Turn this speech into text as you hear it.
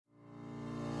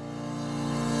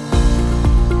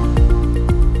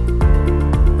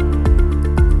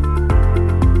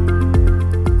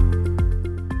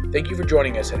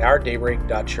joining us at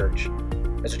ourdaybreak.church.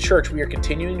 As a church, we are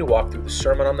continuing to walk through the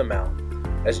Sermon on the Mount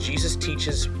as Jesus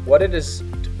teaches what it is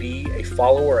to be a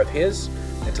follower of His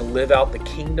and to live out the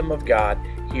kingdom of God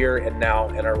here and now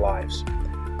in our lives.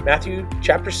 Matthew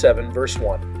chapter 7, verse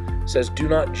 1 says, "Do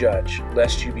not judge,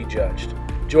 lest you be judged."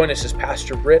 Join us as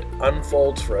Pastor Britt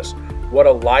unfolds for us what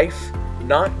a life,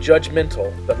 not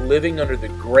judgmental, but living under the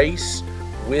grace,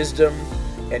 wisdom,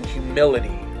 and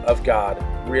humility of God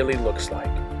really looks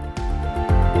like.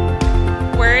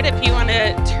 Word, if you want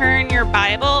to turn your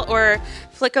Bible or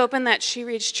flick open that She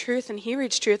Reads Truth and He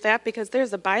Reads Truth app, because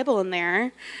there's a Bible in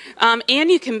there. And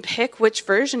you can pick which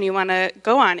version you want to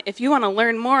go on. If you want to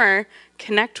learn more,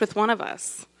 connect with one of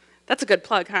us. That's a good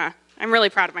plug, huh? I'm really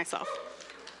proud of myself.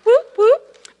 Whoop,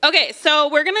 whoop. Okay, so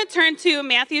we're going to turn to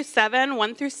Matthew 7,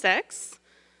 1 through 6.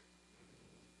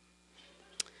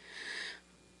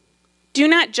 Do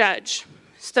not judge,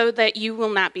 so that you will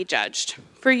not be judged.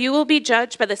 For you will be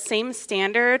judged by the same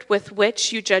standard with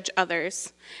which you judge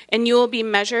others, and you will be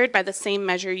measured by the same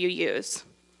measure you use.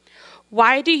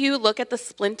 Why do you look at the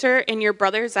splinter in your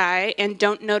brother's eye and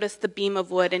don't notice the beam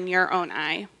of wood in your own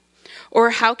eye?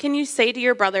 Or how can you say to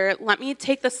your brother, "Let me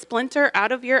take the splinter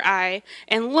out of your eye,"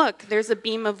 and look, there's a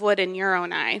beam of wood in your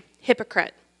own eye?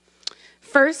 Hypocrite.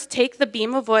 First, take the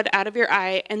beam of wood out of your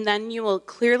eye, and then you will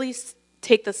clearly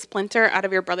take the splinter out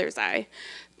of your brother's eye.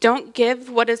 Don't give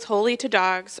what is holy to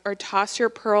dogs, or toss your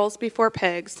pearls before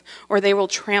pigs, or they will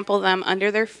trample them under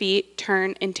their feet,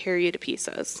 turn and tear you to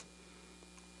pieces.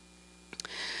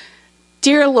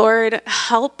 Dear Lord,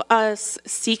 help us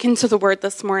seek into the Word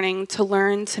this morning to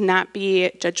learn to not be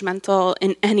judgmental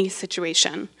in any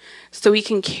situation, so we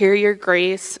can carry your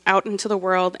grace out into the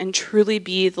world and truly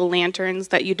be the lanterns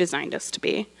that you designed us to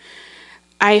be.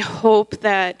 I hope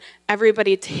that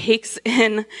everybody takes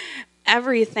in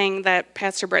everything that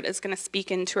Pastor Britt is going to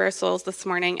speak into our souls this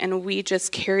morning, and we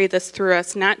just carry this through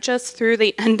us, not just through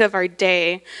the end of our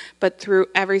day, but through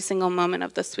every single moment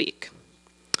of this week.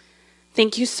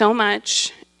 Thank you so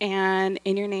much, and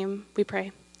in your name we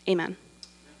pray. Amen.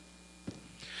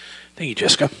 Thank you,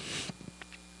 Jessica.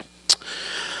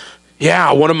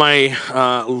 Yeah, one of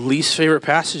my least favorite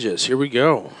passages. Here we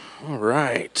go. All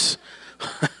right.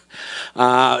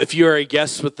 If you are a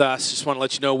guest with us, just want to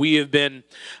let you know we have been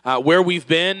where we've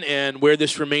been and where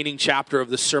this remaining chapter of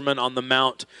the Sermon on the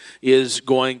Mount is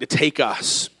going to take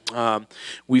us.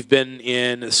 We've been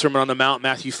in the Sermon on the Mount,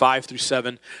 Matthew 5 through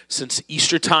 7, since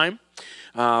Easter time.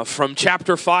 From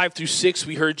chapter 5 through 6,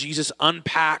 we heard Jesus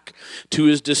unpack to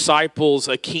his disciples,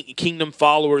 kingdom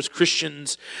followers,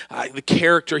 Christians, the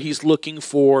character he's looking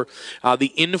for,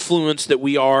 the influence that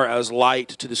we are as light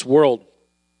to this world.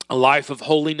 A life of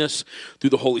holiness through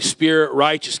the Holy Spirit,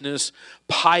 righteousness,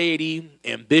 piety,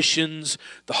 ambitions,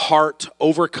 the heart,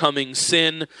 overcoming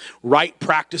sin, right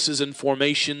practices and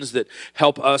formations that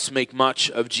help us make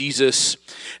much of Jesus.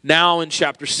 Now in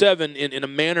chapter 7, in a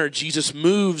manner, Jesus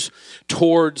moves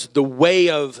towards the way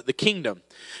of the kingdom.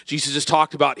 Jesus has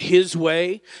talked about his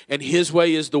way, and his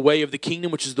way is the way of the kingdom,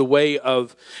 which is the way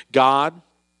of God.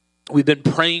 We've been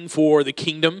praying for the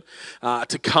kingdom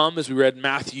to come as we read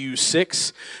Matthew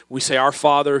 6. We say, "Our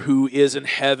Father who is in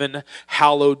heaven,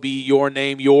 hallowed be your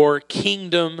name. Your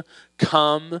kingdom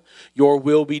come, your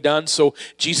will be done." So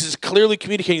Jesus is clearly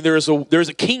communicating there's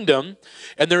a kingdom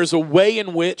and there is a way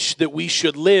in which that we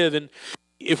should live. And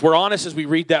if we're honest, as we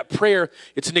read that prayer,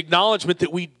 it's an acknowledgement that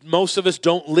most of us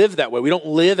don't live that way. We don't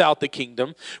live out the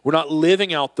kingdom. We're not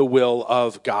living out the will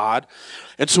of God.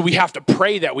 And so we have to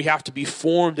pray that. We have to be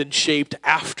formed and shaped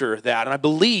after that. And I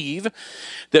believe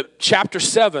that chapter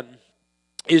 7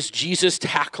 is Jesus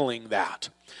tackling that.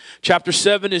 Chapter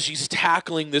 7 is Jesus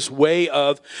tackling this way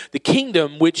of the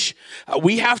kingdom, which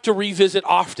we have to revisit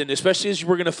often, especially as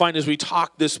we're going to find as we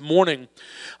talk this morning.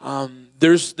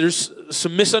 There's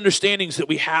some misunderstandings that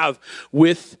we have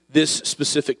with this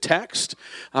specific text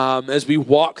as we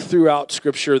walk throughout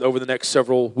Scripture over the next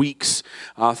several weeks,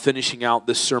 finishing out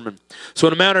this sermon. So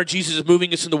in a manner, Jesus is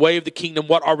moving us in the way of the kingdom,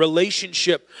 what our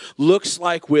relationship looks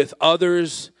like with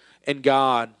others and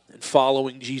God and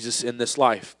following Jesus in this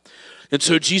life. And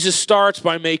so Jesus starts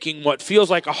by making what feels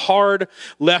like a hard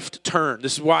left turn.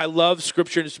 This is why I love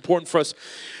Scripture, and it's important for us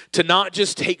to not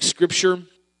just take Scripture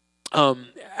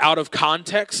out of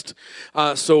context.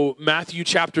 So Matthew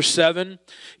chapter 7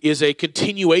 is a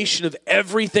continuation of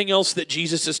everything else that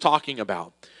Jesus is talking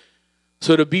about.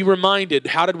 So to be reminded,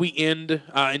 how did we end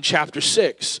in chapter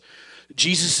 6?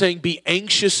 Jesus saying, "Be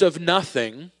anxious of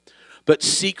nothing, but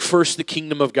seek first the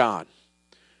kingdom of God."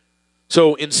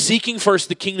 So in seeking first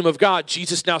the kingdom of God,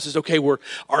 Jesus now says, okay,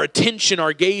 our attention,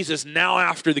 our gaze is now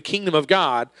after the kingdom of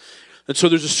God. And so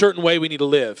there's a certain way we need to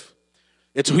live.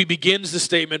 And so he begins the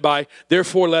statement by,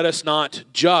 therefore let us not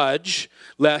judge,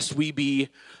 lest we be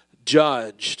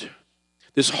judged.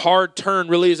 This hard turn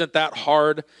really isn't that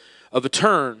hard of a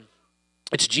turn.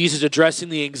 It's Jesus addressing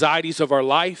the anxieties of our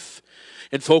life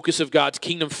and focus of God's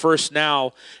kingdom first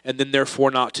now, and then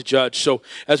therefore not to judge. So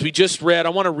as we just read, I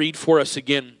want to read for us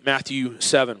again Matthew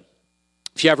 7.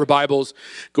 If you have your Bibles,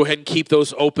 go ahead and keep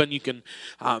those open. You can.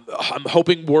 I'm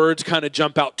hoping words kind of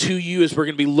jump out to you as we're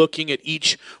going to be looking at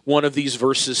each one of these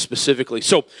verses specifically.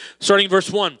 So starting in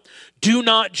verse 1, do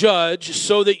not judge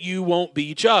so that you won't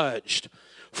be judged,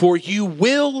 for you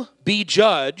will be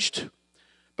judged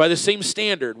by the same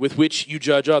standard with which you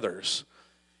judge others.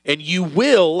 And you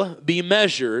will be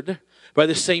measured by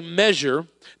the same measure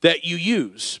that you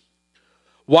use.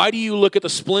 Why do you look at the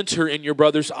splinter in your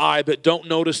brother's eye, but don't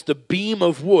notice the beam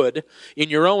of wood in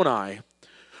your own eye?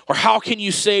 Or how can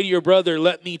you say to your brother,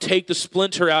 let me take the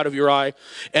splinter out of your eye,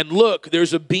 and look,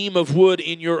 there's a beam of wood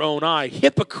in your own eye?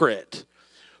 Hypocrite!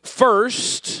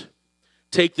 First,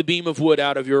 take the beam of wood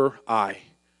out of your eye.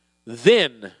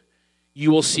 Then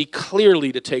you will see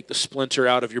clearly to take the splinter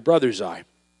out of your brother's eye.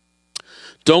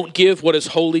 Don't give what is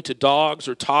holy to dogs,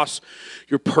 or toss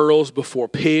your pearls before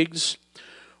pigs,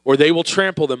 or they will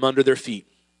trample them under their feet.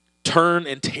 Turn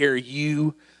and tear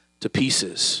you to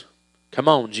pieces. Come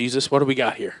on, Jesus, what do we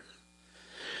got here?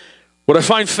 What I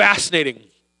find fascinating,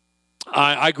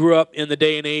 I grew up in the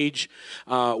day and age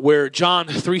where John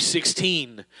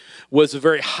 3:16 was a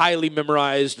very highly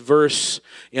memorized verse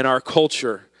in our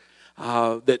culture.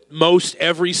 That most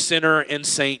every sinner and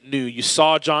saint knew. You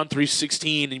saw John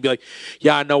 3:16 and you'd be like,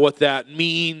 yeah, I know what that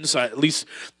means. At least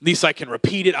I can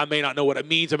repeat it. I may not know what it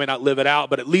means. I may not live it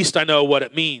out, but at least I know what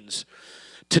it means.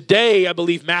 Today, I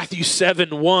believe Matthew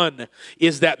 7:1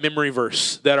 is that memory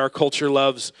verse that our culture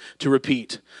loves to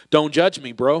repeat. Don't judge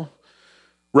me, bro.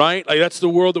 Right? Like that's the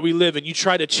world that we live in. You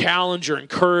try to challenge or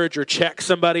encourage or check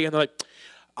somebody and they're like,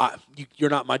 you're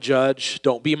not my judge.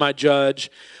 Don't be my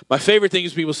judge. My favorite thing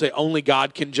is people say only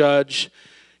God can judge.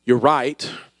 You're right.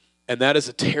 And that is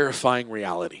a terrifying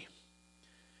reality.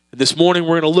 And this morning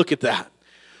we're going to look at that.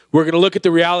 We're going to look at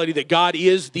the reality that God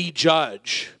is the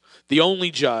judge, the only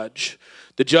judge,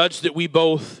 the judge that we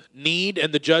both need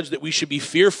and the judge that we should be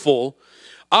fearful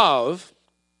of,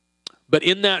 but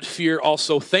in that fear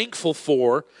also thankful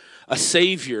for a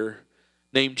Savior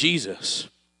named Jesus.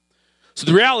 So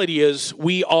the reality is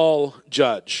we all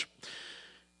judge.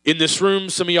 In this room,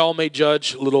 some of y'all may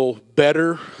judge a little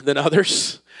better than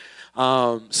others.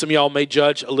 Some of y'all may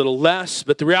judge a little less,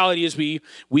 but the reality is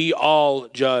we all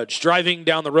judge. Driving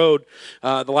down the road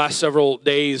the last several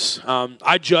days,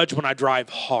 I judge when I drive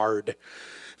hard.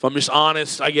 If I'm just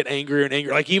honest, I get angrier and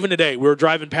angrier. Like even today, we were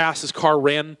driving past, this car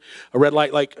ran a red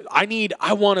light. Like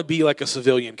I want to be like a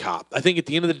civilian cop. I think at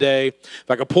the end of the day, if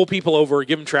I could pull people over,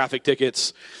 give them traffic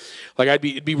tickets, like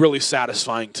it'd be really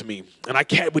satisfying to me. And I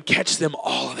would catch them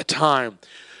all the time.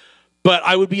 But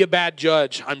I would be a bad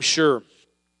judge, I'm sure.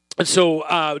 And so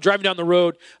driving down the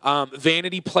road,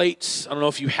 vanity plates. I don't know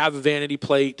if you have a vanity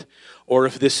plate or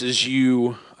if this is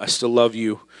you. I still love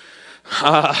you.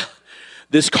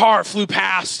 This car flew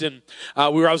past and I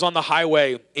was on the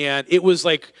highway and it was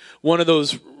like one of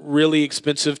those really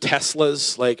expensive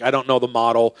Teslas. Like I don't know the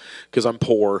model because I'm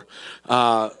poor.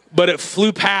 But it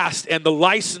flew past and the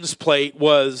license plate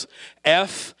was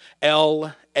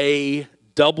FLAWNT,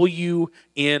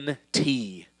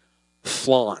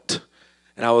 flaunt.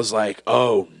 And I was like,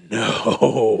 oh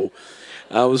no.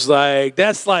 I was like,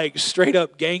 that's like straight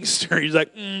up gangster. He's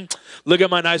like, look at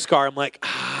my nice car. I'm like,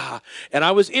 ah. And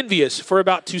I was envious for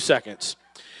about 2 seconds.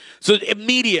 So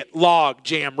immediate log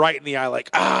jam right in the eye, like,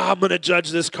 I'm going to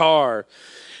judge this car.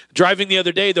 Driving the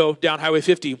other day, though, down Highway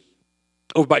 50,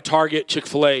 over by Target,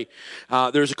 Chick-fil-A,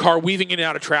 there's a car weaving in and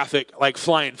out of traffic, like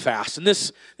flying fast. And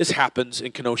this happens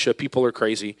in Kenosha. People are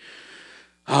crazy.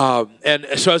 And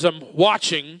so as I'm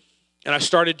watching, and I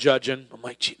started judging, I'm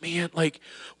like, gee, man, like,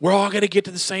 we're all going to get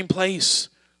to the same place.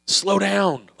 Slow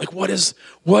down. Like, what is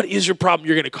your problem?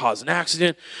 You're going to cause an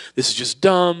accident. This is just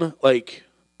dumb. Like,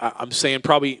 I'm saying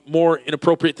probably more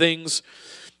inappropriate things,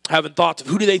 having thoughts of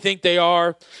who do they think they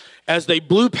are. As they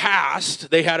blew past,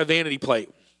 they had a vanity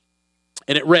plate.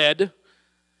 And it read,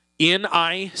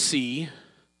 NICURN.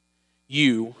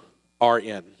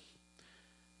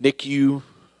 NICU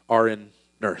RN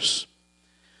nurse.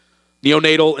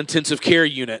 Neonatal intensive care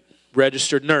unit,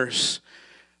 registered nurse.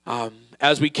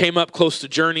 As we came up close to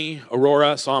Journey,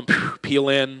 Aurora, saw him peel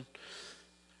in.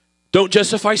 Don't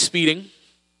justify speeding.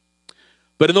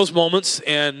 But in those moments,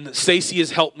 and Stacy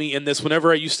has helped me in this,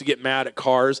 whenever I used to get mad at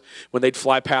cars when they'd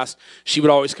fly past, she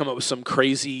would always come up with some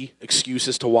crazy excuse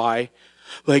as to why.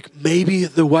 like, maybe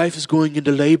the wife is going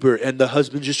into labor and the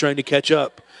husband's just trying to catch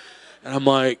up. And I'm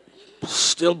like,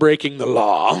 still breaking the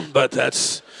law, but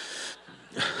that's,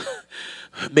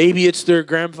 maybe it's their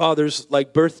grandfather's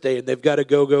like birthday and they've got to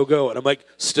go. And I'm like,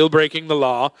 still breaking the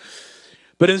law.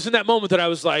 But it's in that moment that I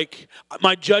was like,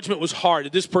 my judgment was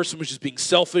hard. This person was just being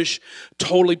selfish,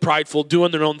 totally prideful,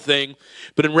 doing their own thing.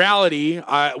 But in reality,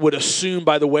 I would assume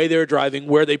by the way they were driving,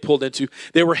 where they pulled into,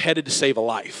 they were headed to save a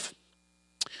life.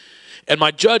 And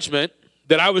my judgment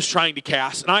that I was trying to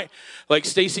cast, and I, like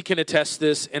Stacy can attest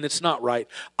this, and it's not right.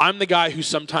 I'm the guy who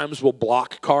sometimes will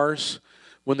block cars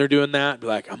when they're doing that. Be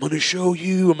like, I'm going to show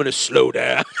you, I'm going to slow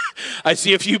down. I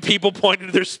see a few people pointing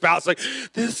to their spouse like,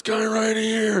 this guy right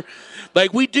here.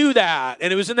 Like, we do that.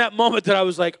 And it was in that moment that I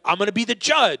was like, I'm going to be the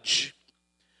judge.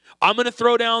 I'm going to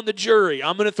throw down the jury.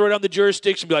 I'm going to throw down the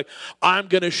jurisdiction. Be like, I'm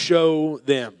going to show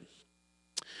them.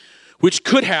 Which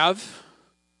could have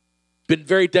been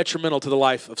very detrimental to the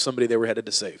life of somebody they were headed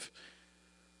to save.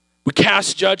 We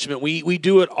cast judgment. We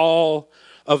do it all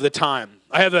of the time.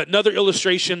 I have another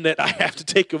illustration that I have to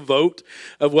take a vote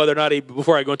of whether or not,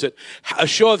 before I go into it. A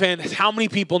show of hands, how many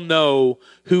people know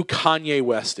who Kanye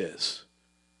West is?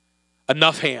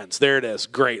 Enough hands. There it is.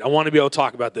 Great. I want to be able to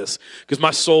talk about this because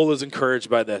my soul is encouraged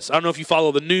by this. I don't know if you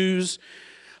follow the news.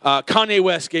 Kanye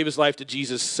West gave his life to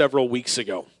Jesus several weeks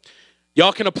ago.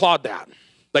 Y'all can applaud that.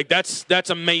 Like, that's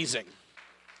amazing.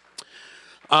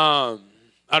 I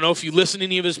don't know if you listen to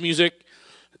any of his music.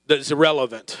 That's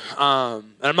irrelevant.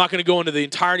 And I'm not going to go into the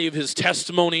entirety of his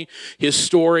testimony, his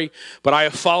story, but I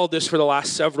have followed this for the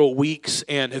last several weeks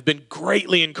and have been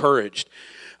greatly encouraged.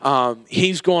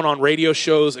 He's going on radio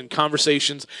shows and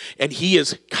conversations, and he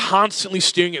is constantly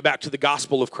steering it back to the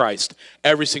gospel of Christ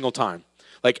every single time.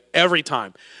 Like, every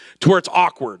time. To where it's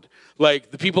awkward.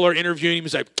 Like, the people are interviewing him.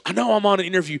 He's like, I know I'm on an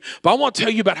interview, but I want to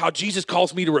tell you about how Jesus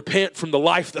calls me to repent from the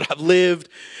life that I've lived,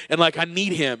 and like, I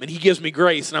need him, and he gives me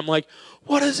grace. And I'm like,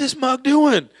 what is this mug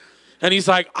doing? And he's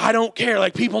like, I don't care.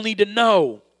 Like, people need to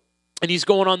know. And he's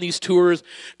going on these tours,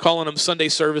 calling them Sunday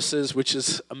services, which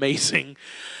is amazing.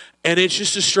 And it's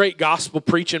just a straight gospel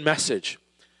preaching message.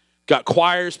 Got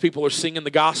choirs, people are singing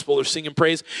the gospel, they're singing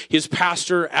praise. His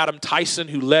pastor, Adam Tyson,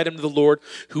 who led him to the Lord,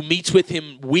 who meets with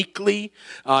him weekly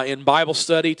in Bible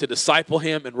study to disciple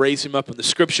him and raise him up in the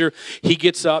scripture. He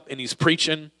gets up and he's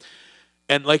preaching.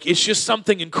 And like, it's just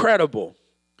something incredible.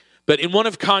 But in one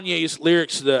of Kanye's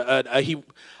lyrics,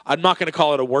 I'm not going to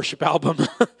call it a worship album,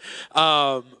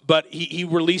 but he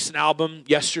released an album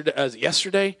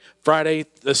Friday,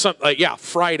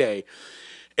 Friday,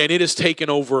 and it has taken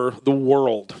over the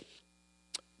world.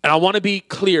 And I want to be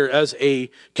clear, as a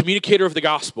communicator of the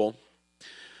gospel,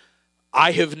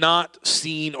 I have not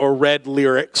seen or read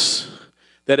lyrics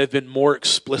that have been more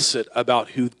explicit about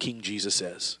who King Jesus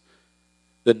is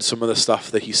than some of the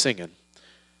stuff that he's singing.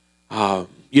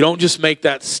 You don't just make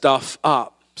that stuff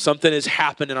up. Something has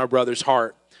happened in our brother's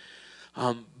heart.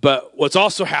 But what's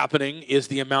also happening is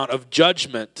the amount of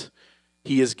judgment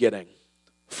he is getting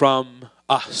from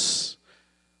us.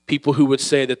 People who would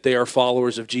say that they are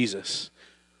followers of Jesus.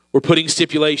 We're putting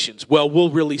stipulations. Well, we'll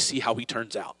really see how he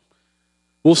turns out.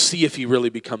 We'll see if he really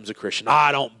becomes a Christian.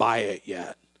 I don't buy it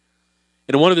yet.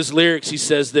 And in one of his lyrics, he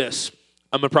says this.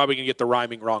 I'm probably going to get the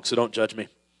rhyming wrong, so don't judge me.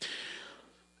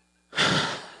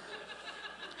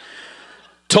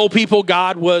 Told people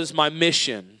God was my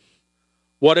mission.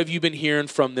 What have you been hearing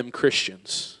from them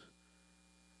Christians?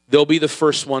 They'll be the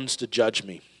first ones to judge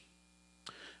me.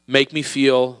 Make me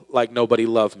feel like nobody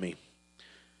loved me.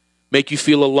 Make you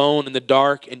feel alone in the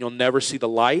dark and you'll never see the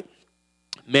light.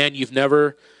 Man, you've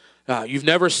never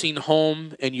seen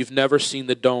home and you've never seen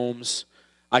the domes.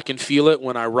 I can feel it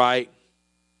when I write,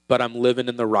 but I'm living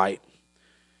in the right.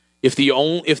 If they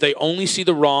only see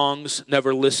the wrongs,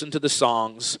 never listen to the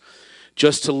songs.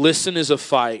 Just to listen is a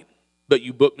fight, but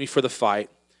you booked me for the fight.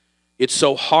 It's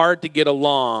so hard to get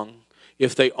along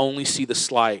if they only see the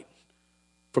slight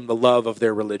from the love of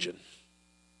their religion.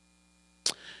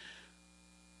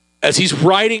 As he's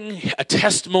writing a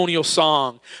testimonial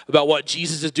song about what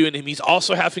Jesus is doing to him, he's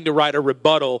also having to write a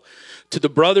rebuttal to the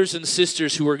brothers and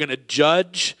sisters who are going to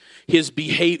judge his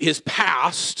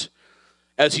past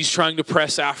as he's trying to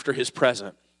press after his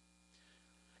present.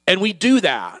 And we do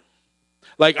that.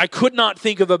 Like, I could not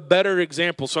think of a better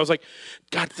example. So I was like,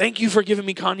 God, thank you for giving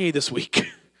me Kanye this week.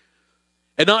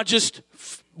 And not just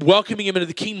welcoming him into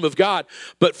the kingdom of God,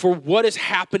 but for what is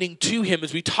happening to him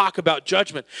as we talk about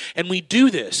judgment. And we do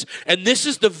this. And this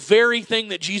is the very thing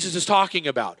that Jesus is talking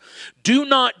about. Do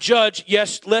not judge,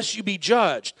 lest you be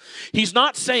judged. He's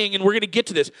not saying, and we're going to get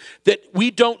to this, that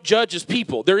we don't judge as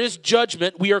people. There is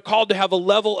judgment. We are called to have a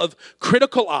level of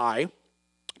critical eye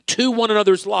to one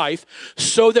another's life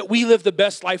so that we live the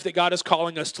best life that God is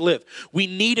calling us to live. We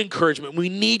need encouragement. We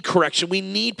need correction. We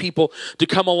need people to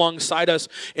come alongside us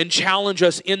and challenge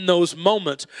us in those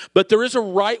moments. But there is a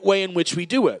right way in which we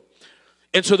do it.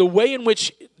 And so the way in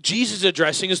which Jesus is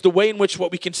addressing is the way in which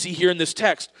what we can see here in this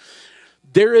text.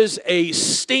 There is a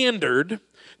standard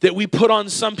that we put on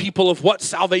some people of what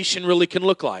salvation really can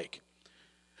look like.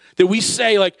 That we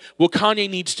say like, well, Kanye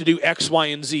needs to do X, Y,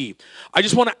 and Z. I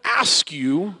just want to ask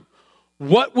you,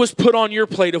 what was put on your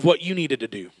plate of what you needed to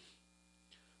do?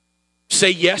 Say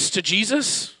yes to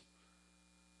Jesus?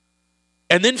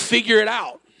 And then figure it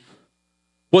out.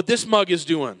 What this mug is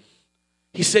doing.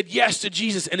 He said yes to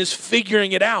Jesus and is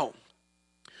figuring it out.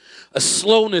 A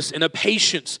slowness and a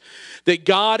patience that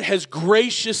God has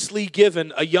graciously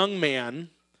given a young man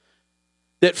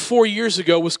that 4 years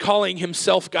ago was calling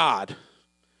himself God.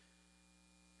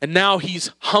 And now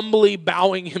he's humbly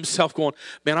bowing himself going,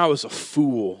 man, I was a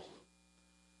fool.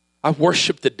 I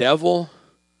worshiped the devil.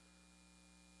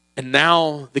 And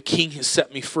now the King has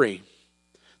set me free.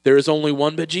 There is only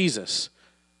one but Jesus.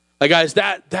 Like, guys,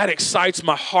 that excites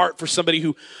my heart for somebody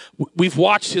who, we've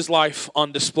watched his life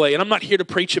on display. And I'm not here to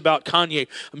preach about Kanye.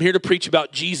 I'm here to preach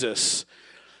about Jesus.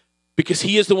 Because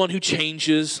he is the one who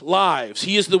changes lives.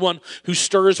 He is the one who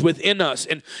stirs within us.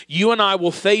 And you and I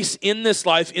will face in this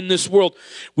life, in this world,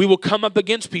 we will come up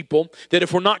against people that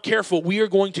if we're not careful, we are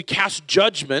going to cast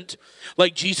judgment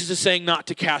like Jesus is saying not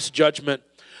to cast judgment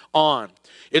on.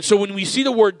 And so when we see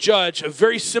the word judge, a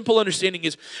very simple understanding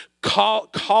is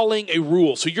calling a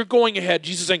rule. So you're going ahead,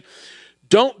 Jesus is saying,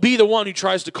 don't be the one who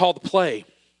tries to call the play.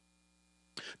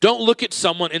 Don't look at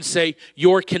someone and say,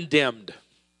 you're condemned.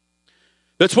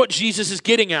 That's what Jesus is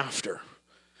getting after.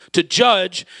 To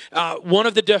judge, one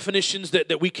of the definitions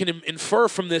that we can infer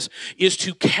from this is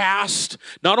to cast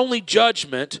not only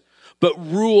judgment, but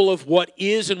rule of what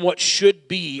is and what should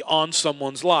be on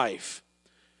someone's life.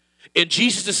 And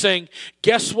Jesus is saying,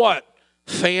 guess what,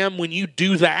 fam, when you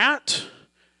do that,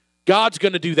 God's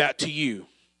going to do that to you.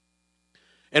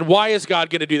 And why is God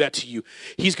going to do that to you?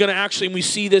 He's going to actually, and we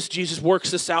see this, Jesus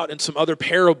works this out in some other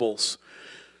parables.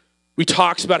 He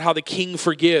talks about how the king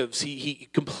forgives. He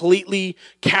completely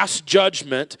casts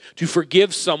judgment to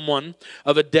forgive someone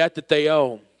of a debt that they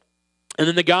owe. And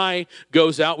then the guy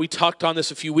goes out. We talked on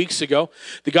this a few weeks ago.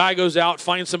 The guy goes out,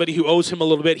 finds somebody who owes him a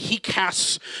little bit. He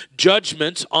casts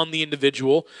judgment on the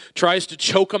individual, tries to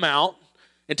choke him out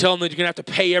and tell him that you're going to have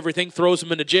to pay everything, throws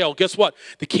him into jail. Guess what?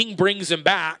 The king brings him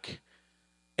back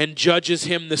and judges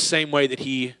him the same way that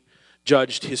he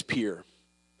judged his peer.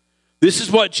 This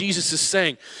is what Jesus is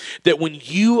saying, that when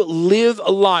you live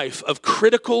a life of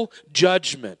critical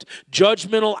judgment,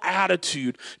 judgmental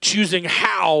attitude, choosing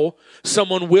how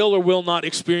someone will or will not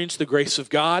experience the grace of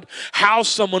God, how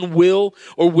someone will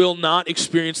or will not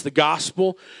experience the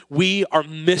gospel, we are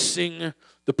missing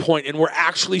the point, and we're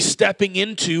actually stepping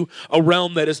into a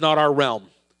realm that is not our realm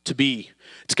to be.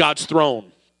 It's God's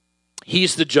throne.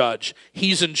 He's the judge.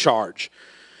 He's in charge.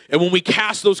 And when we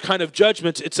cast those kind of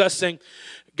judgments, it's us saying,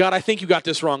 God, I think you got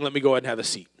this wrong. Let me go ahead and have a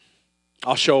seat.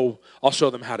 I'll show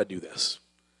them how to do this.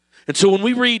 And so when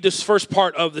we read this first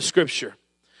part of the scripture,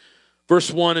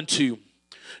 verse 1 and 2,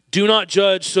 do not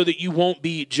judge so that you won't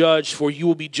be judged, for you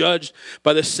will be judged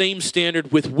by the same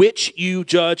standard with which you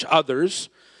judge others,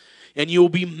 and you will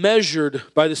be measured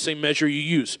by the same measure you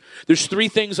use. There's three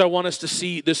things I want us to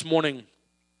see this morning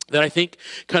that I think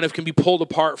kind of can be pulled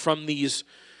apart from these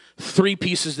three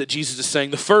pieces that Jesus is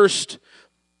saying. The first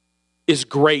is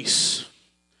grace.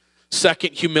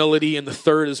 Second, humility. And the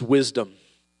third is wisdom.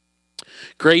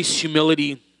 Grace,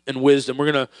 humility, and wisdom.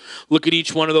 We're going to look at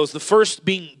each one of those. The first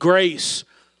being grace.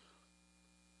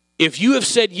 If you have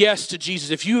said yes to Jesus,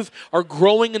 if you are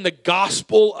growing in the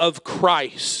gospel of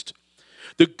Christ,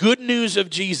 the good news of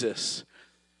Jesus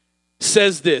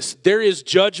says this: there is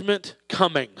judgment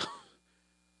coming,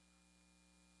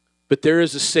 but there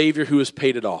is a Savior who has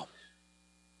paid it all.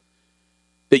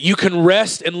 That you can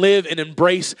rest and live and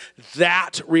embrace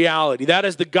that reality. That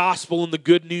is the gospel, and the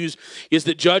good news is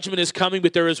that judgment is coming,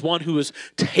 but there is one who has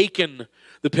taken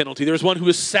the penalty. There is one who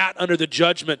has sat under the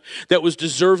judgment that was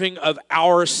deserving of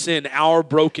our sin, our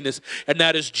brokenness, and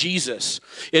that is Jesus.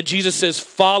 And Jesus says,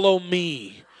 follow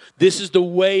me. This is the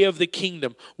way of the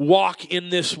kingdom. Walk in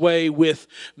this way with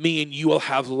me, and you will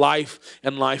have life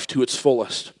and life to its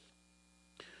fullest.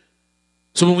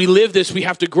 So when we live this, we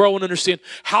have to grow and understand,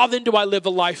 how then do I live a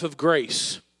life of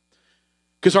grace?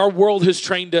 Because our world has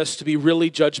trained us to be really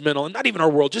judgmental. And not even our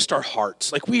world, just our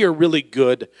hearts. Like, we are really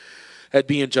good at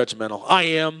being judgmental. I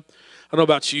am. I don't know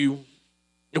about you.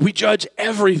 We judge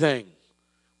everything.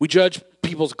 We judge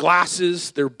people's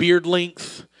glasses, their beard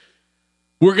length,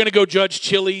 We're going to go judge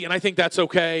Chile, and I think that's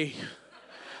okay.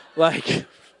 Like,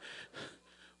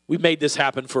 we made this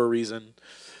happen for a reason.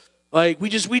 Like, we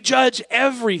judge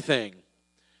everything.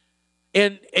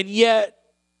 And yet,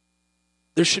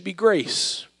 there should be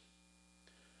grace.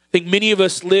 I think many of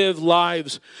us live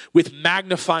lives with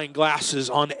magnifying glasses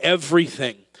on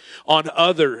everything, on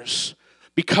others,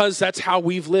 because that's how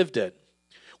we've lived it.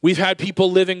 We've had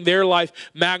people living their life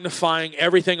magnifying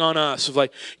everything on us, of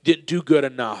like, you didn't do good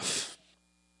enough.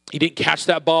 You didn't catch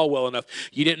that ball well enough.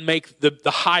 You didn't make the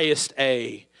highest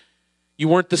A. You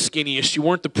weren't the skinniest. You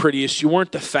weren't the prettiest. You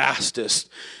weren't the fastest.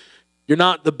 You're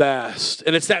not the best.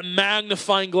 And it's that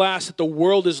magnifying glass that the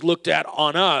world has looked at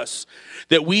on us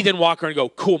that we then walk around and go,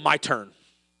 cool, my turn.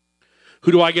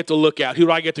 Who do I get to look at? Who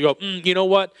do I get to go, you know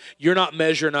what? You're not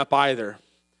measuring up either.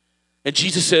 And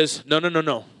Jesus says,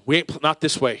 no. We ain't, not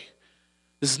this way.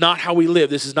 This is not how we live.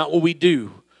 This is not what we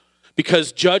do.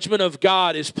 Because judgment of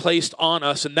God is placed on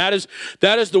us. And that is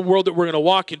the world that we're going to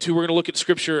walk into. We're going to look at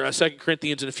Scripture, 2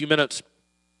 Corinthians, in a few minutes.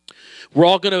 We're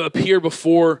all going to appear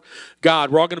before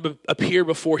God. We're all going to appear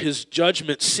before His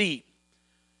judgment seat.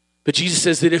 But Jesus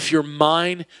says that if you're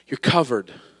mine, you're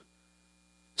covered.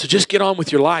 So just get on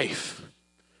with your life.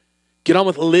 Get on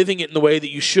with living it in the way that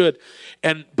you should.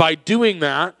 And by doing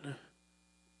that,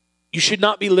 you should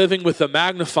not be living with a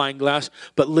magnifying glass,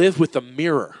 but live with a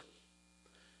mirror.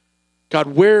 God,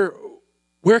 where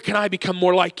can I become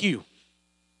more like you?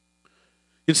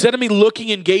 Instead of me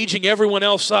looking and gauging everyone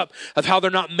else up of how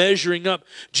they're not measuring up,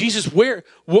 Jesus,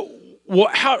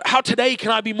 how today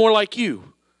can I be more like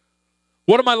you?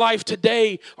 What in my life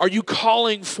today are you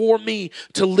calling for me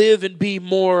to live and be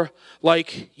more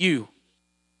like you?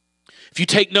 If you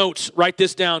take notes, write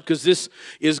this down because this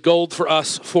is gold for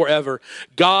us forever.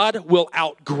 God will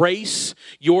outgrace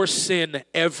your sin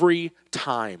every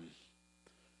time.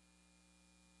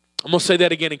 I'm going to say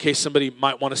that again in case somebody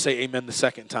might want to say amen the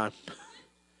second time.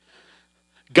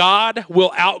 God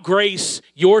will outgrace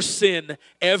your sin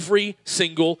every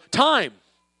single time.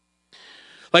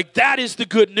 Like, that is the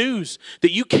good news, that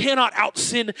you cannot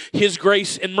out-sin His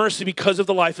grace and mercy because of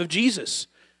the life of Jesus.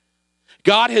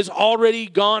 God has already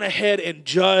gone ahead and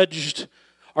judged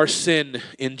our sin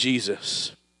in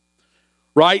Jesus.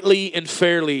 Rightly and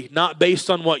fairly, not based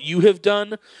on what you have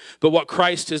done, but what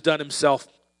Christ has done Himself.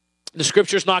 The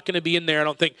scripture's not going to be in there, I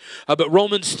don't think. But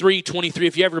Romans 3:23,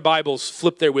 if you have your Bibles,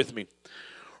 flip there with me.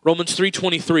 Romans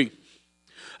 3:23.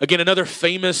 Again, another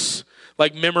famous,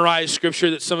 memorized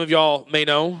scripture that some of y'all may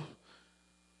know.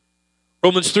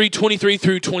 Romans 3:23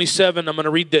 through 27, I'm going to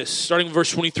read this, starting with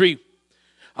verse 23.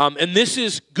 And this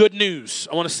is good news.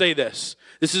 I want to say this.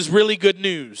 This is really good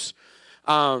news.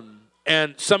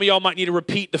 And some of y'all might need to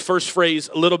repeat the first phrase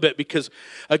a little bit because,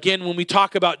 again, when we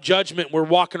talk about judgment, we're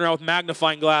walking around with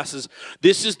magnifying glasses.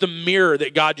 This is the mirror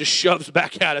that God just shoves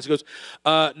back at us. He goes,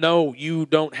 no, you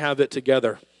don't have it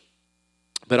together,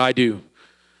 but I do.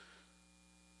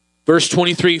 Verse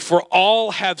 23, for all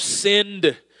have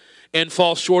sinned and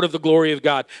fall short of the glory of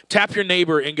God. Tap your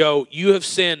neighbor and go, you have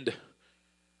sinned.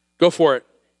 Go for it.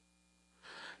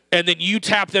 And then you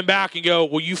tap them back and go,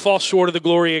 well, you fall short of the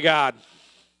glory of God.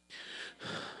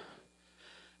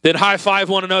 Then high five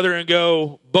one another and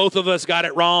go, both of us got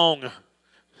it wrong.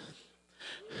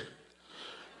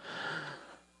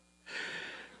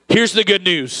 Here's the good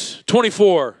news.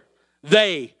 24,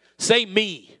 they, say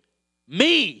me,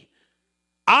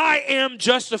 I am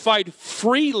justified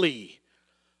freely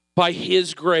by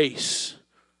His grace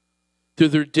through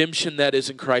the redemption that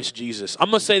is in Christ Jesus. I'm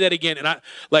going to say that again, and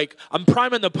I'm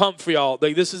priming the pump for y'all.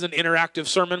 This is an interactive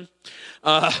sermon.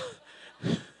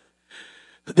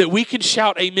 That we can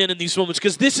shout amen in these moments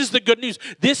because this is the good news.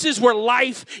 This is where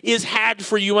life is had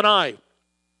for you and I.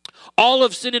 All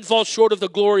have sinned and fall short of the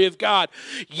glory of God,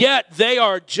 yet they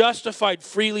are justified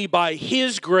freely by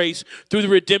His grace through the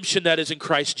redemption that is in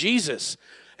Christ Jesus.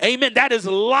 Amen. That is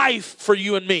life for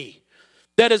you and me.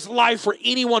 That is life for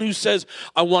anyone who says,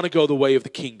 I want to go the way of the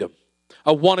kingdom.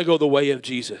 I want to go the way of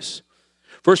Jesus.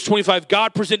 Verse 25,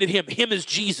 God presented him as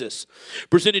Jesus,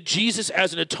 presented Jesus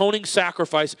as an atoning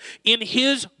sacrifice in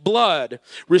His blood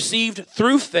received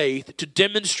through faith to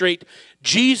demonstrate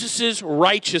Jesus'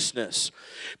 righteousness.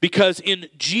 Because in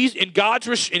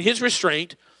His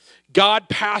restraint, God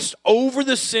passed over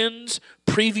the sins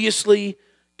previously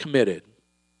committed.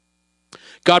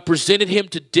 God presented Him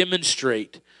to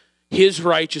demonstrate His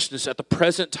righteousness at the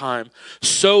present time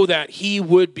so that He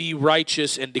would be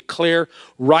righteous and declare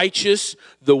righteous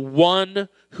the one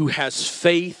who has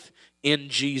faith in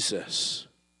Jesus.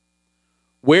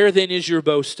 Where then is your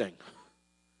boasting?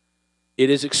 It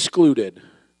is excluded.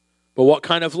 But what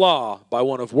kind of law? By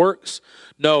one of works?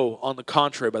 No, on the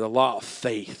contrary, by the law of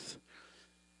faith.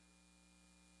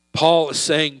 Paul is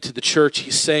saying to the church,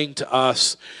 he's saying to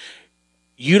us,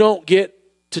 you don't get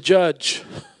to judge,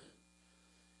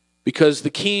 because the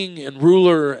king and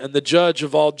ruler and the judge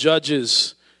of all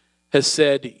judges has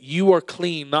said, you are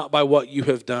clean not by what you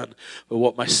have done, but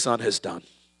what my son has done.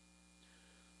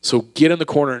 So get in the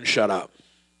corner and shut up.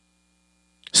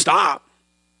 Stop.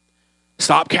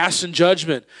 Stop casting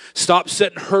judgment. Stop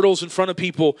setting hurdles in front of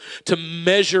people to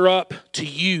measure up to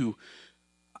you.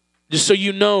 Just so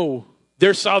you know,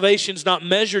 their salvation's not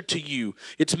measured to you.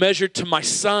 It's measured to my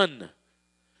son.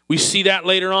 We see that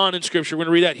later on in Scripture. We're going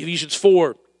to read that, Ephesians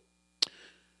 4.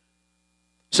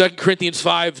 2 Corinthians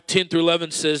 5, 10 through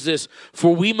 11 says this,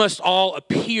 for we must all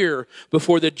appear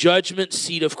before the judgment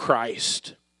seat of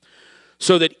Christ,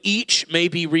 so that each may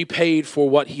be repaid for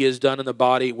what he has done in the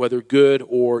body, whether good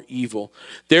or evil.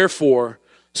 Therefore,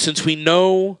 since we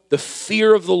know the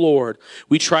fear of the Lord,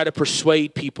 we try to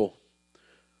persuade people.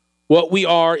 What we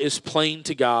are is plain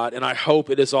to God, and I hope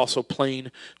it is also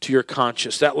plain to your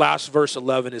conscience. That last verse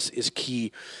 11 is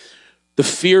key. The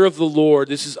fear of the Lord,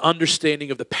 this is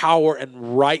understanding of the power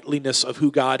and rightliness of who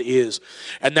God is.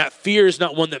 And that fear is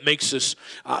not one that makes us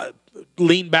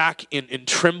lean back in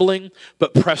trembling,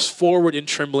 but press forward in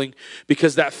trembling,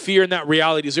 because that fear and that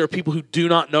reality is there are people who do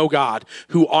not know God,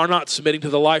 who are not submitting to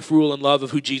the life, rule, and love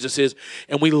of who Jesus is,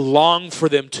 and we long for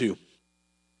them to.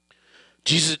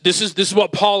 Jesus, this is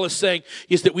what Paul is saying,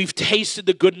 is that we've tasted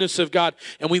the goodness of God,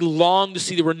 and we long to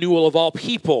see the renewal of all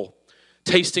people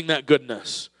tasting that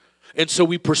goodness. And so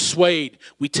we persuade,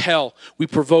 we tell, we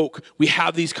provoke, we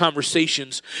have these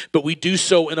conversations, but we do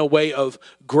so in a way of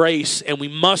grace, and we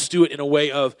must do it in a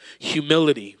way of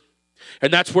humility.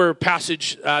 And that's where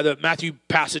the Matthew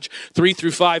passage 3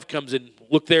 through 5 comes in.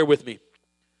 Look there with me.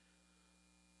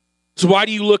 So why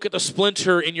do you look at the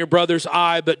splinter in your brother's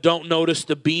eye, but don't notice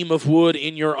the beam of wood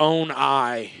in your own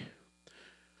eye?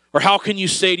 Or how can you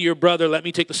say to your brother, let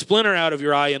me take the splinter out of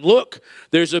your eye, and look,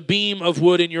 there's a beam of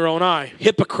wood in your own eye?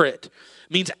 Hypocrite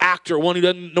means actor, one who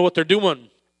doesn't know what they're doing.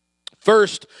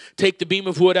 First, take the beam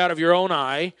of wood out of your own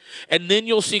eye, and then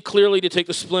you'll see clearly to take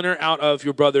the splinter out of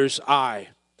your brother's eye.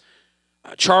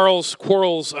 Charles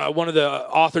Quarles, one of the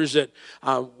authors that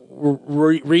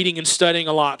we're reading and studying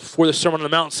a lot for the Sermon on the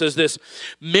Mount, says this: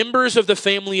 members of the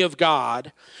family of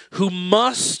God who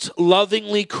must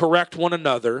lovingly correct one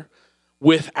another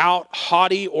without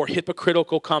haughty or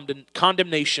hypocritical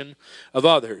condemnation of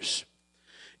others.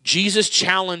 Jesus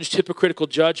challenged hypocritical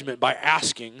judgment by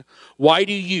asking, why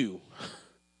do you?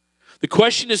 The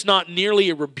question is not nearly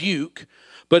a rebuke,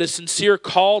 but a sincere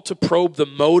call to probe the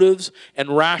motives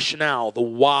and rationale, the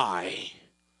why,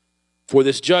 for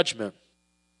this judgment.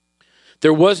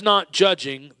 There was not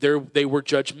judging, they were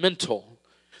judgmental.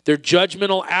 Their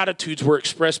judgmental attitudes were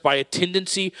expressed by a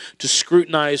tendency to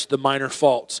scrutinize the minor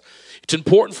faults. It's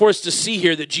important for us to see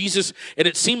here that Jesus, and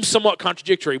it seems somewhat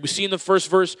contradictory. We see in the first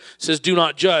verse, it says, do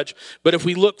not judge. But if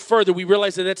we look further, we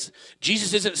realize that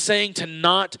Jesus isn't saying to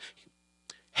not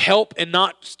help and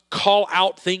not call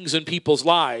out things in people's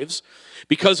lives.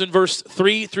 Because in verse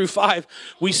 3 through 5,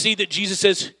 we see that Jesus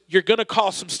says, you're going to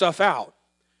call some stuff out.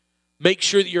 Make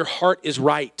sure that your heart is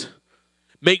right.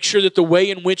 Make sure that the way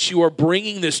in which you are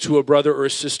bringing this to a brother or a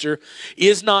sister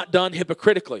is not done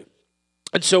hypocritically.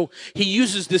 And so he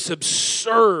uses this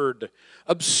absurd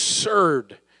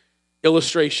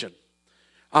illustration.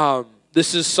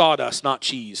 This is sawdust, not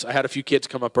cheese. I had a few kids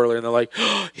come up earlier and they're like,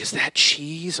 oh, is that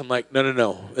cheese? I'm like,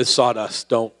 no. It's sawdust.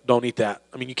 Don't eat that.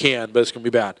 I mean, you can, but it's going to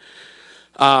be bad.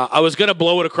 I was going to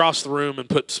blow it across the room and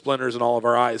put splinters in all of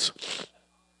our eyes.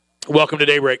 Welcome to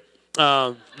Daybreak.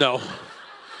 No.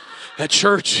 That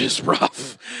church is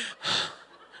rough.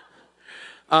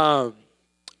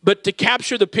 But to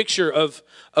capture the picture of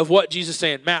what Jesus is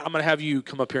saying, Matt, I'm going to have you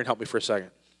come up here and help me for a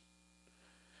second.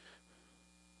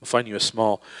 I'll find you a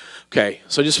small. Okay,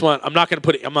 so I'm not going to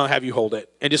put it, I'm going to have you hold it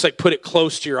and just like put it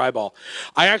close to your eyeball.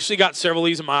 I actually got several of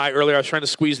these in my eye earlier. I was trying to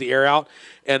squeeze the air out,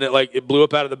 and it blew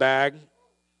up out of the bag,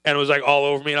 and it was like all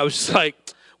over me, and I was just like,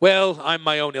 well, I'm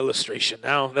my own illustration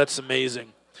now. That's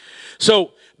amazing.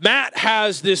 So Matt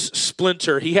has this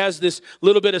splinter. He has this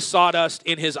little bit of sawdust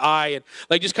in his eye, and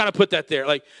like just kind of put that there.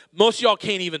 Like most of y'all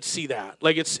can't even see that.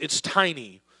 Like it's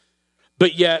tiny.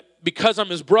 But yet, because I'm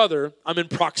his brother, I'm in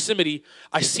proximity,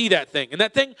 I see that thing. And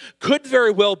that thing could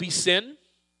very well be sin.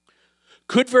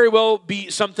 Could very well be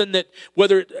something that,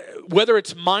 whether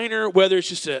it's minor, whether it's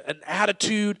just an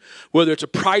attitude, whether it's a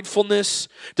pridefulness,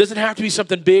 doesn't have to be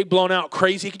something big, blown out,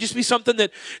 crazy. It could just be something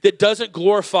that doesn't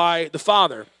glorify the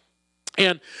Father.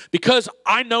 And because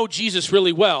I know Jesus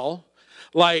really well,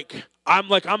 I'm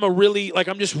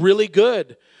just really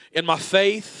good in my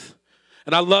faith,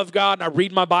 and I love God, and I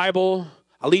read my Bible.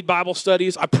 I lead Bible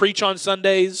studies. I preach on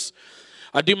Sundays.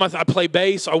 I play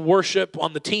bass. I worship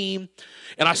on the team.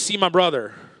 And I see my brother.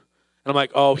 And I'm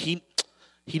like, oh, he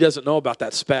doesn't know about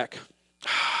that speck.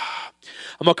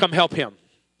 I'm going to come help him.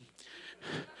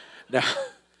 Now,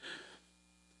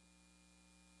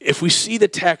 if we see the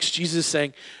text, Jesus is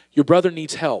saying, your brother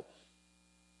needs help.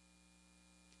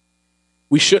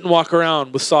 We shouldn't walk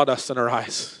around with sawdust in our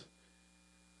eyes.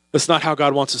 That's not how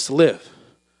God wants us to live.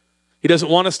 He doesn't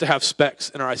want us to have specks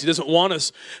in our eyes. He doesn't want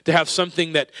us to have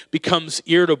something that becomes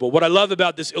irritable. What I love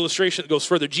about this illustration that goes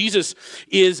further, Jesus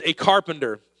is a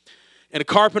carpenter. And a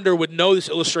carpenter would know this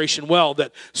illustration well,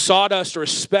 that sawdust or a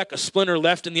speck, a splinter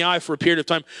left in the eye for a period of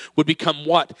time would become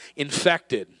what?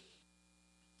 Infected.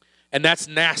 And that's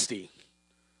nasty.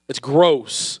 It's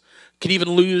gross. Can even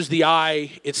lose the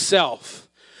eye itself.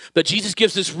 But Jesus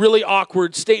gives this really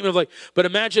awkward statement of like, but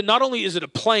imagine not only is it a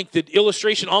plank, the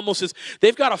illustration almost is,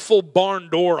 they've got a full barn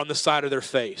door on the side of their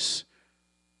face.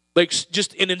 Like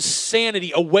just an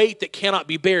insanity, a weight that cannot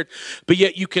be bared. But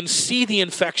yet you can see the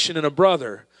infection in a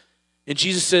brother. And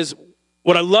Jesus says,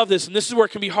 what I love this, and this is where it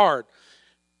can be hard.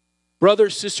 Brother,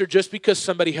 sister, just because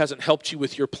somebody hasn't helped you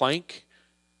with your plank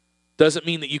doesn't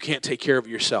mean that you can't take care of it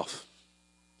yourself.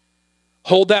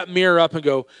 Hold that mirror up and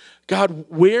go, God,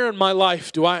 where in my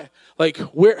life do I, what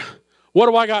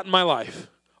do I got in my life?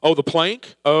 Oh, the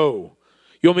plank? Oh,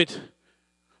 you want me to,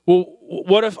 well,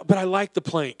 what if, but I like the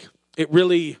plank. It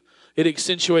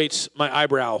accentuates my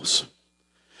eyebrows.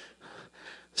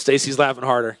 Stacy's laughing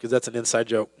harder because that's an inside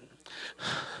joke.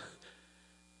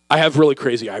 I have really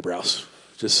crazy eyebrows.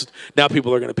 Just now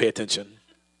people are going to pay attention.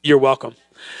 You're welcome.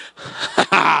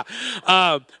 But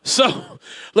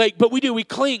we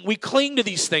cling to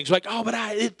these things. Like,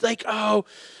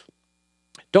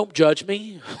 don't judge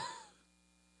me.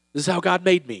 This is how God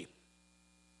made me.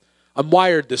 I'm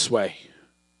wired this way.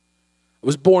 I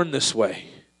was born this way.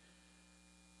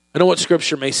 I know what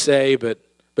Scripture may say, but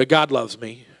God loves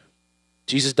me.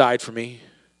 Jesus died for me.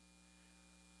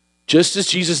 Just as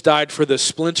Jesus died for the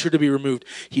splinter to be removed,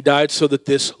 he died so that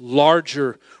this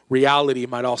larger reality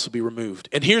might also be removed.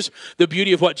 And here's the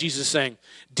beauty of what Jesus is saying.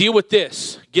 Deal with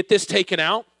this. Get this taken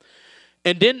out.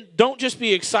 And then don't just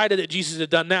be excited that Jesus had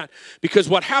done that. Because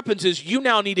what happens is you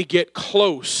now need to get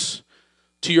close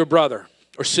to your brother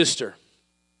or sister.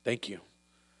 Thank you.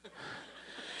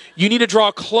 You need to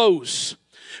draw close.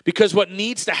 Because what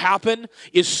needs to happen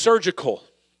is surgical.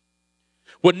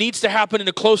 What needs to happen in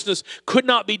a closeness could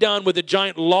not be done with a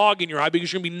giant log in your eye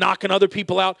because you're going to be knocking other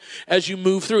people out as you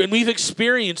move through. And we've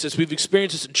experienced this. We've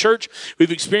experienced this in church.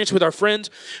 We've experienced it with our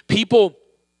friends. People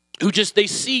who they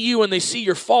see you and they see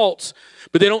your faults,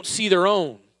 but they don't see their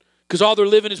own. Because all they're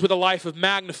living is with a life of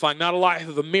magnifying, not a life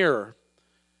of a mirror.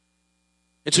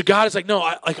 And so God is like, no,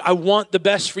 I want the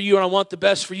best for you and I want the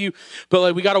best for you.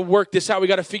 But we got to work this out. We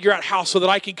got to figure out how so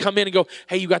that I can come in and go,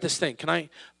 hey, you got this thing. Can I?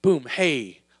 Boom.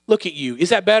 Hey. Look at you. Is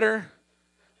that better?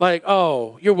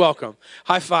 Oh, you're welcome.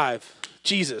 High five.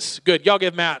 Jesus. Good. Y'all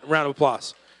give Matt a round of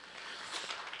applause.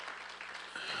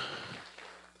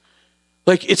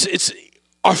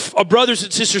 Our brothers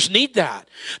and sisters need that.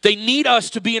 They need us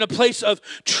to be in a place of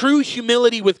true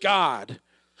humility with God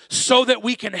so that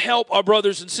we can help our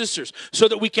brothers and sisters, so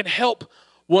that we can help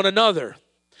one another.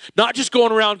 Not just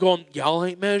going around going, y'all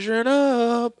ain't measuring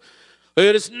up.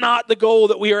 It is not the goal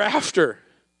that we are after.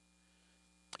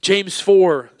 James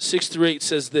 4:6-8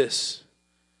 says this,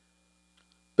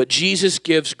 but Jesus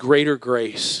gives greater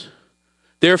grace.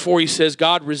 Therefore, he says,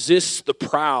 God resists the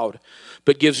proud,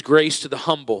 but gives grace to the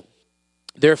humble.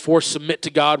 Therefore, submit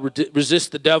to God,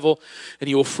 resist the devil, and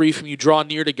he will flee from you. Draw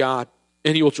near to God,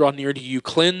 and he will draw near to you.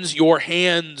 Cleanse your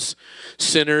hands,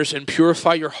 sinners, and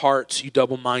purify your hearts, you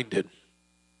double-minded.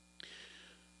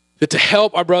 That to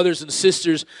help our brothers and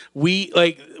sisters,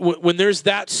 when there's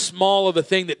that small of a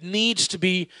thing that needs to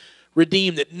be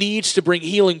redeemed, that needs to bring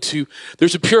healing to,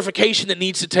 there's a purification that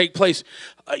needs to take place.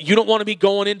 You don't want to be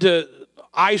going into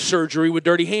eye surgery with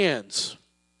dirty hands.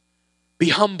 Be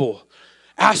humble.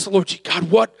 Ask the Lord,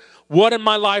 God, what in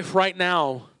my life right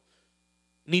now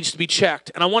needs to be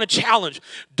checked? And I want to challenge,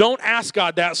 don't ask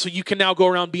God that so you can now go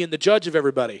around being the judge of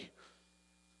everybody.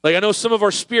 I know some of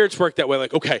our spirits work that way.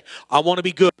 Okay, I want to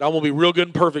be good. I want to be real good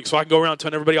and perfect so I can go around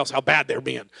telling everybody else how bad they're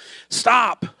being.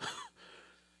 Stop.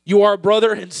 You are a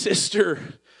brother and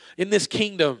sister in this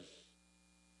kingdom.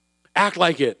 Act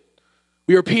like it.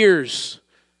 We are peers.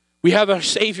 We have our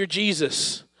Savior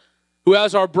Jesus, who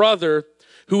as our brother,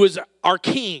 who is our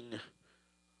King,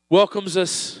 welcomes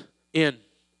us in.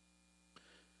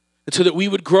 And so that we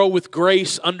would grow with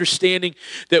grace, understanding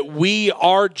that we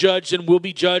are judged and will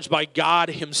be judged by God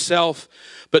himself.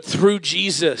 But through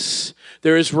Jesus,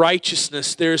 there is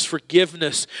righteousness, there is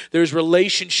forgiveness, there is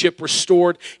relationship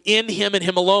restored in him and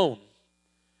him alone.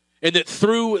 And that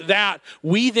through that,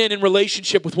 we then in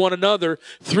relationship with one another,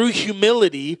 through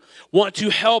humility, want to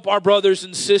help our brothers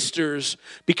and sisters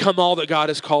become all that God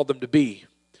has called them to be.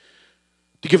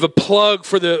 To give a plug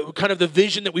for the kind of the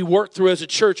vision that we work through as a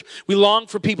church, we long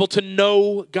for people to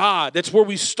know God. That's where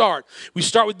we start. We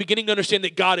start with beginning to understand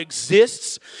that God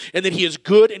exists and that he is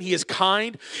good and he is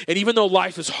kind. And even though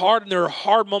life is hard and there are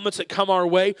hard moments that come our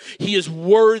way, he is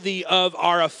worthy of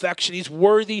our affection. He's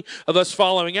worthy of us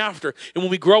following after. And when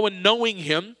we grow in knowing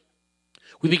him,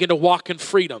 we begin to walk in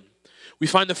freedom. We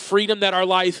find the freedom that our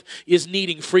life is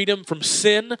needing. Freedom from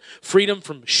sin, freedom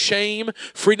from shame,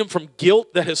 freedom from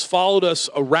guilt that has followed us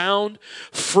around.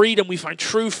 Freedom, we find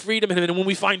true freedom in him. And when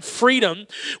we find freedom,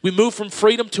 we move from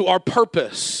freedom to our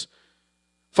purpose.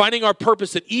 Finding our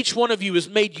purpose, that each one of you is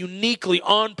made uniquely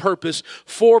on purpose,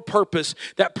 for purpose.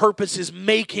 That purpose is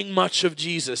making much of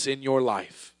Jesus in your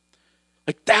life.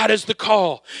 Like that is the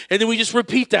call. And then we just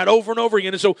repeat that over and over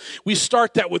again. And so we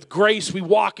start that with grace. We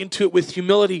walk into it with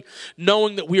humility,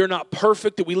 knowing that we are not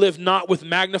perfect, that we live not with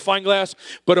magnifying glass,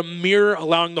 but a mirror,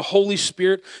 allowing the Holy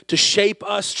Spirit to shape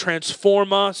us,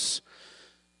 transform us,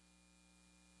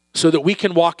 so that we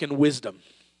can walk in wisdom.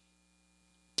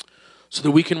 So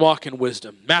that we can walk in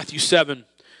wisdom. Matthew 7,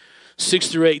 6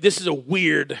 through 8. This is a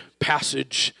weird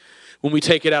passage when we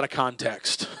take it out of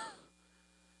context.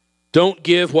 Don't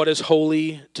give what is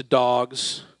holy to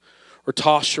dogs, or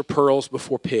toss your pearls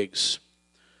before pigs,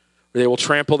 or they will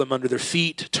trample them under their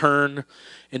feet, turn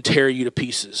and tear you to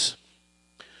pieces.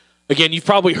 Again, you've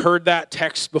probably heard that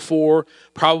text before,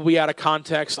 probably out of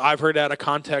context. I've heard it out of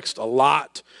context a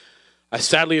lot. I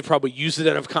sadly have probably used it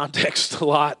out of context a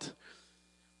lot.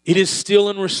 It is still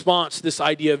in response to this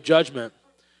idea of judgment.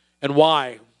 And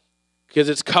why? Because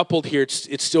it's coupled here.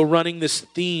 It's still running this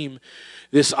theme,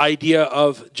 this idea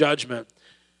of judgment.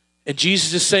 And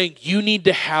Jesus is saying, you need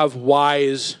to have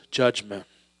wise judgment.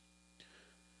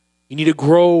 You need to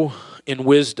grow in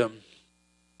wisdom.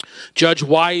 Judge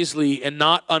wisely and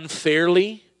not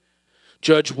unfairly.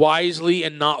 Judge wisely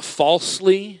and not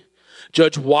falsely.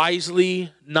 Judge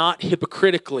wisely, not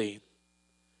hypocritically.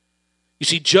 You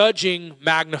see, judging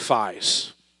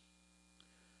magnifies,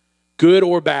 good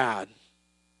or bad.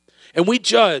 And we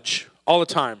judge all the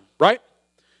time, right?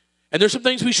 And there's some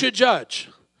things we should judge.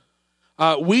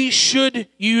 We should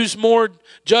use more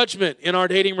judgment in our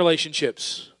dating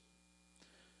relationships.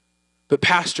 But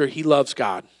pastor, he loves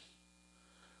God.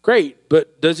 Great,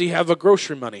 but does he have a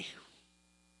grocery money?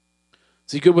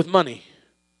 Is he good with money?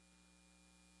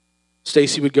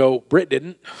 Stacy would go, Britt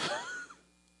didn't.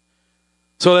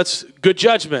 So that's good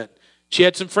judgment. She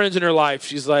had some friends in her life.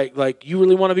 She's like, you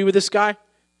really want to be with this guy?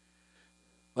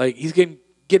 Like, he's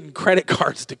getting credit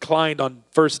cards declined on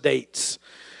first dates.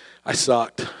 I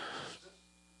sucked.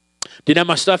 Didn't have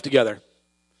my stuff together.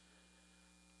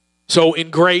 So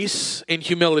in grace and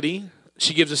humility,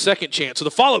 she gives a second chance. So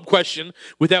the follow-up question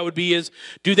with that would be is,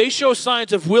 do they show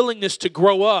signs of willingness to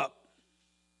grow up?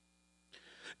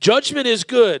 Judgment is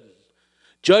good.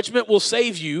 Judgment will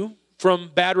save you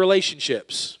from bad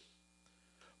relationships.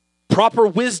 Proper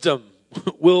wisdom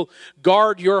will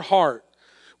guard your heart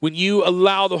when you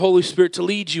allow the Holy Spirit to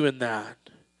lead you in that.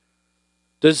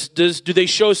 Do they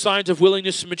show signs of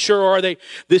willingness to mature, or are they,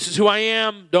 this is who I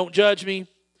am, don't judge me?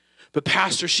 But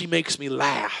pastor, she makes me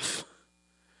laugh.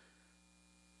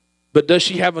 But does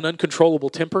she have an uncontrollable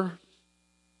temper?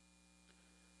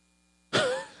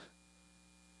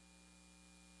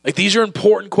 Like, these are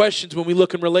important questions when we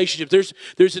look in relationships.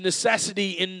 There's a necessity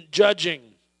in judging.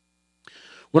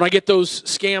 When I get those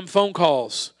scam phone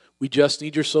calls, we just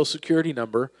need your social security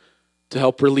number to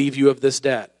help relieve you of this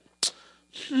debt.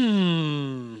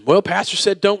 Well, pastor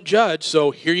said don't judge, so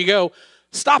here you go.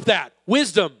 Stop that.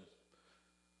 Wisdom.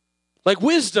 Like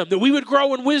wisdom, that we would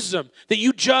grow in wisdom, that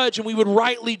you judge and we would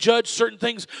rightly judge certain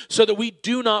things so that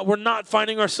we're not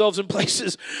finding ourselves in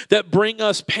places that bring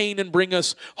us pain and bring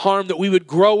us harm, that we would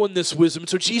grow in this wisdom.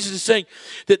 So Jesus is saying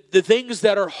that the things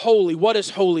that are holy, what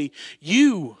is holy?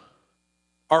 You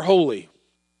are holy.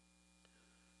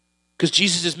 Because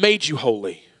Jesus has made you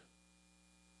holy.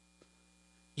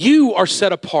 You are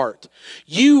set apart.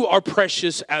 You are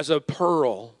precious as a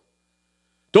pearl.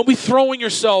 Don't be throwing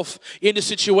yourself into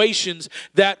situations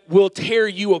that will tear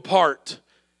you apart.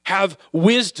 Have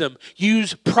wisdom.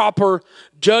 Use proper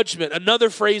judgment. Another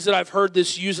phrase that I've heard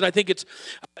this used, and I think it's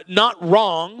not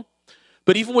wrong,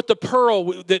 but even with the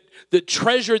pearl, that the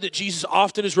treasure that Jesus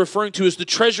often is referring to is the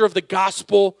treasure of the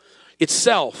gospel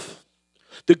itself.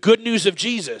 the good news of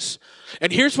Jesus.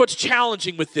 And here's what's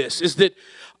challenging with this, is that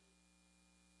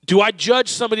do I judge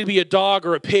somebody to be a dog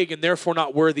or a pig and therefore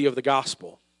not worthy of the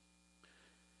gospel?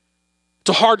 It's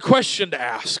a hard question to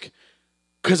ask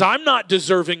because I'm not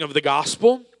deserving of the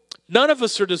gospel. None of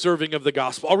us are deserving of the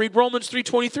gospel. I'll read Romans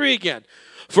 3:23 again.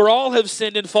 For all have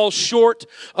sinned and fall short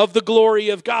of the glory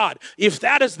of God. If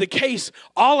that is the case,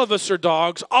 all of us are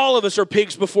dogs, all of us are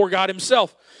pigs before God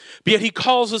himself. But yet he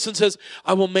calls us and says,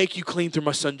 I will make you clean through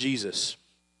my son Jesus.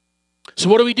 So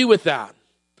what do we do with that?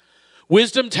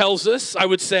 Wisdom tells us, I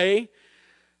would say,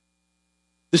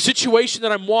 the situation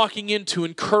that I'm walking in to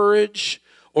encourage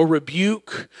or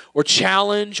rebuke or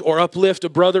challenge or uplift a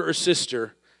brother or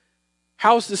sister,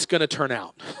 how is this going to turn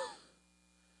out?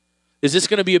 Is this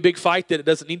going to be a big fight that it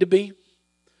doesn't need to be?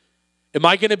 Am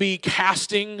I going to be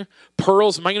casting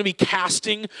pearls? Am I going to be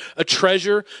casting a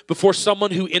treasure before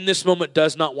someone who in this moment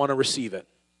does not want to receive it?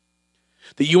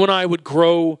 That you and I would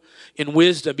grow in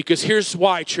wisdom. Because here's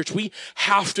why, church. We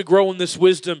have to grow in this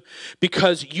wisdom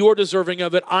because you're deserving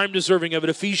of it. I'm deserving of it.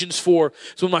 Ephesians 4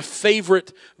 is one of my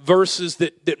favorite verses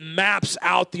that maps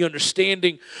out the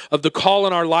understanding of the call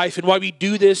in our life and why we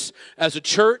do this as a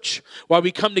church, why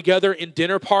we come together in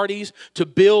dinner parties to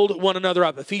build one another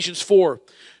up. Ephesians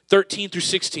 4:13 through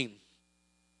 16.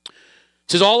 It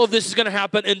says all of this is going to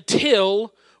happen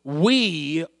until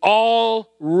we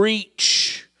all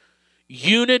reach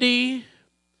unity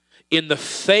in the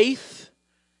faith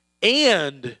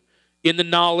and in the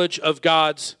knowledge of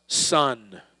God's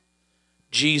Son,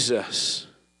 Jesus.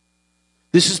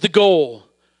 This is the goal,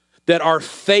 that our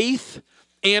faith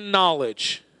and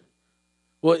knowledge.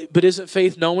 Well, but isn't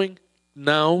faith knowing?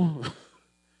 No.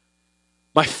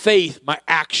 My faith, my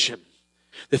action,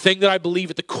 the thing that I believe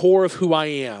at the core of who I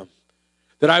am,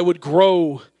 that I would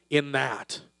grow in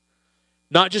that.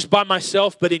 Not just by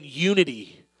myself, but in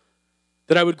unity.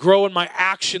 That I would grow in my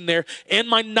action there and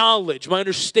my knowledge, my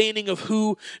understanding of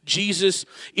who Jesus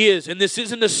is. And this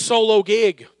isn't a solo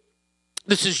gig.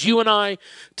 This is you and I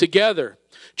together.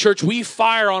 Church, we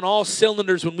fire on all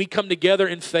cylinders when we come together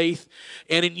in faith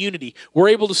and in unity. We're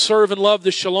able to serve and love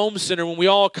the Shalom Center when we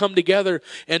all come together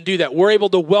and do that. We're able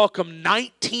to welcome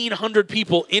 1,900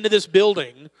 people into this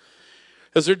building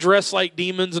as they're dressed like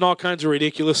demons and all kinds of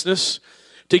ridiculousness,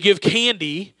 to give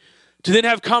candy, to then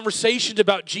have conversations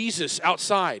about Jesus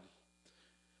outside.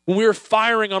 When we are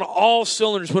firing on all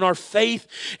cylinders, when our faith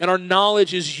and our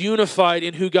knowledge is unified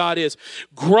in who God is,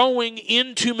 growing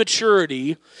into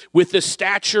maturity with the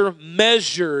stature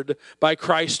measured by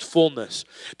Christ's fullness.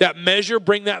 That measure,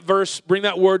 bring that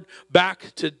word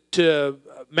back to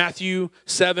Matthew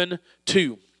 7:2.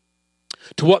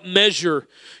 To what measure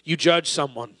you judge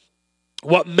someone.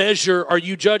 What measure are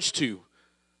you judged to?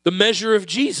 The measure of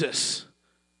Jesus.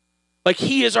 Like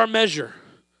he is our measure.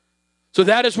 So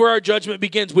that is where our judgment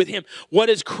begins, with him. What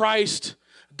has Christ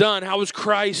done? How has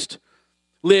Christ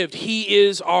lived? He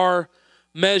is our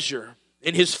measure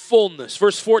in his fullness.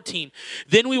 Verse 14,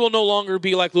 then we will no longer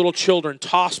be like little children,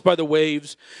 tossed by the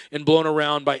waves and blown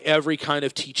around by every kind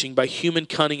of teaching, by human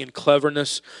cunning and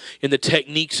cleverness in the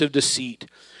techniques of deceit,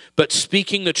 but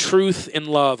speaking the truth in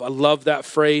love. I love that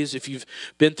phrase. If you've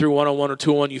been through 101 or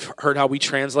 201, you've heard how we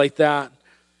translate that.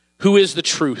 Who is the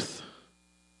truth?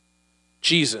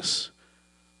 Jesus.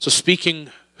 So speaking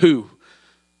who?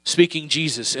 Speaking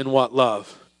Jesus in what?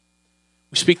 Love.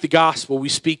 We speak the gospel. We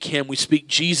speak him. We speak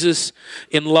Jesus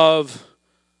in love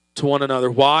to one another.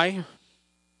 Why?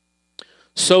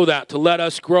 So that to let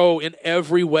us grow in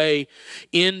every way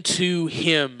into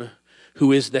him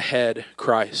who is the head,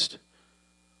 Christ.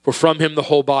 For from him the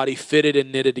whole body, fitted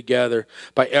and knitted together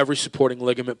by every supporting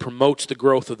ligament, promotes the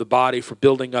growth of the body for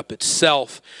building up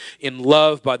itself in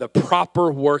love by the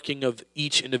proper working of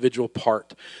each individual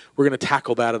part. We're going to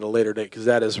tackle that at a later date because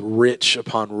that is rich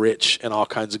upon rich and all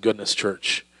kinds of goodness,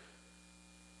 church.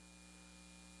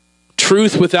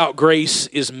 Truth without grace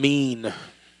is mean,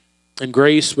 and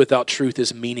grace without truth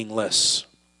is meaningless.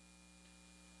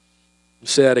 I'll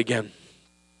say that again.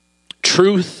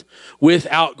 Truth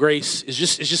without grace is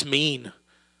just mean.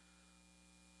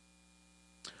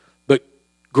 But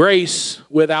grace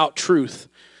without truth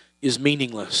is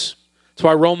meaningless. That's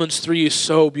why Romans 3 is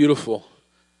so beautiful.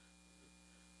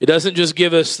 It doesn't just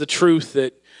give us the truth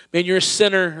that, man, you're a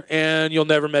sinner and you'll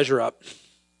never measure up.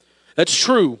 That's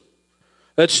true.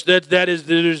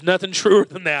 There's nothing truer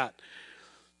than that.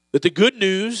 But the good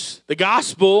news, the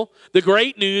gospel, the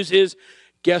great news is,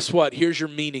 guess what? Here's your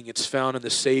meaning. It's found in the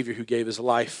Savior who gave his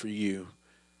life for you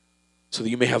so that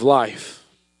you may have life.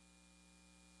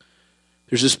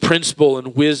 There's this principle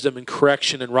in wisdom and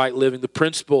correction and right living. The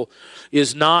principle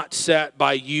is not set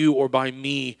by you or by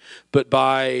me, but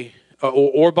by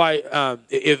or by,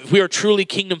 if we are truly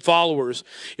kingdom followers,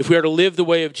 if we are to live the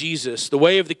way of Jesus, the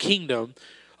way of the kingdom,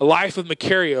 a life of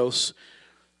Makarios,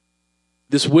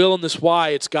 this will and this why,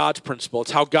 it's God's principle.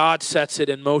 It's how God sets it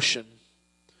in motion.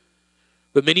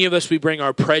 But many of us, we bring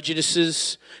our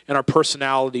prejudices and our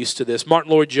personalities to this.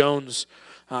 Martin Lloyd-Jones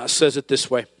says it this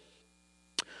way.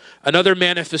 Another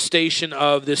manifestation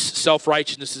of this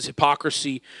self-righteousness, this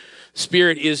hypocrisy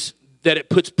spirit, is that it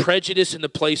puts prejudice in the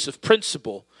place of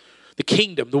principle, the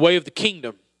kingdom, the way of the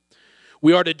kingdom.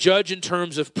 We are to judge in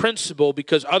terms of principle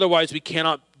because otherwise we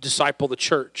cannot disciple the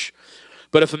church.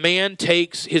 But if a man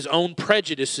takes his own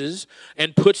prejudices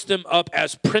and puts them up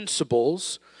as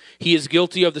principles, he is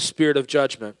guilty of the spirit of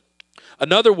judgment.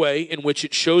 Another way in which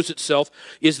it shows itself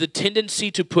is the tendency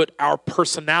to put our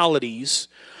personalities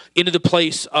into the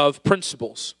place of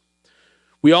principles.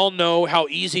 We all know how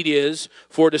easy it is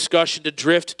for a discussion to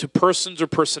drift to persons or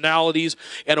personalities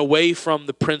and away from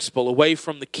the principle, away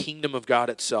from the kingdom of God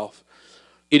itself.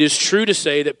 It is true to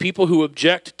say that people who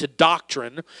object to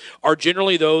doctrine are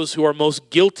generally those who are most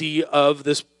guilty of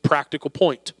this practical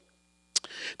point.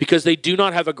 Because they do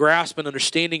not have a grasp and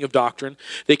understanding of doctrine,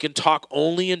 they can talk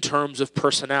only in terms of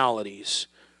personalities.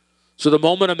 So the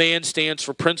moment a man stands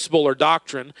for principle or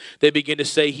doctrine, they begin to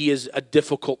say he is a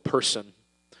difficult person.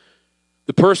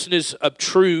 The person is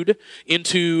obtrude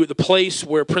into the place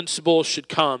where principle should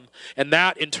come, and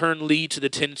that in turn leads to the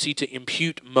tendency to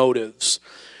impute motives,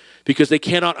 because they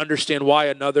cannot understand why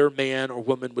another man or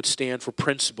woman would stand for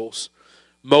principles.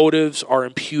 Motives are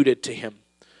imputed to him.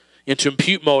 And to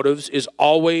impute motives is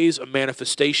always a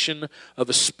manifestation of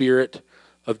a spirit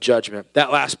of judgment.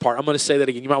 That last part, I'm going to say that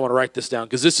again. You might want to write this down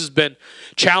because this has been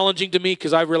challenging to me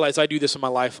because I realize I do this in my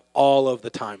life all of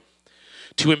the time.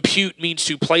 To impute means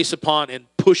to place upon and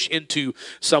push into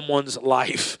someone's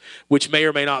life, which may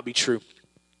or may not be true.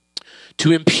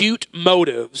 To impute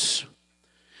motives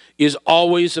is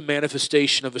always a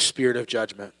manifestation of a spirit of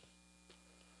judgment.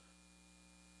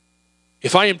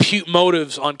 If I impute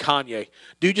motives on Kanye,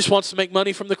 dude just wants to make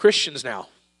money from the Christians now.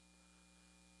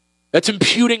 That's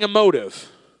imputing a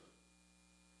motive.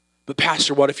 But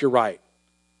Pastor, what if you're right?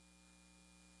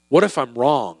 What if I'm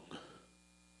wrong?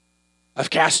 I've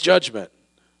cast judgment.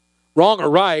 Wrong or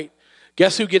right,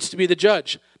 guess who gets to be the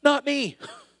judge? Not me.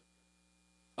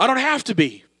 I don't have to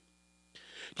be.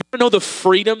 You know the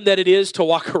freedom that it is to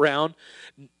walk around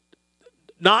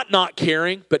not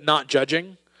caring, but not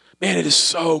judging? Man, it is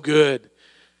so good.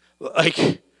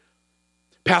 Like,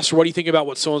 Pastor, what do you think about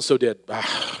what so-and-so did? Man,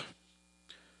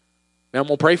 I'm going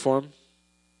to pray for him.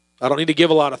 I don't need to give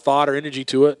a lot of thought or energy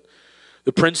to it.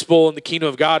 The principle in the kingdom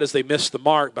of God is they miss the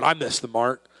mark, but I missed the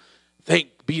mark. Thank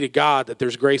be to God that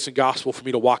there's grace and gospel for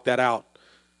me to walk that out,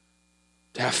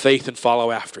 to have faith and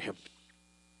follow after him.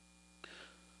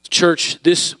 Church,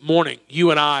 this morning,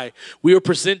 you and I, we are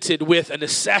presented with a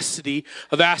necessity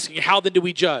of asking, how then do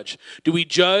we judge? Do we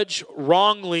judge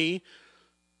wrongly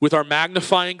with our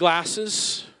magnifying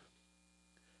glasses,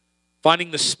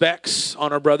 finding the specks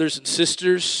on our brothers and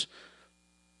sisters?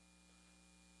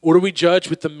 Or do we judge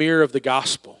with the mirror of the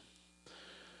gospel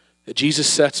that Jesus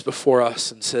sets before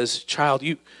us and says, child,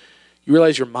 you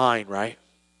realize you're mine, right?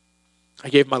 I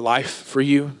gave my life for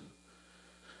you.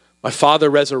 My Father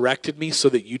resurrected me so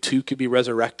that you too could be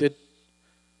resurrected.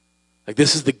 Like,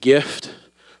 this is the gift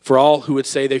for all who would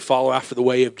say they follow after the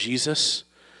way of Jesus.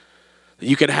 That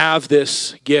you can have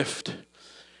this gift,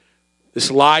 this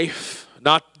life,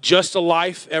 not just a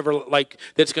life ever like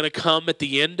that's going to come at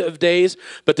the end of days,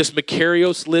 but this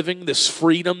Makarios living, this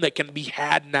freedom that can be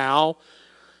had now.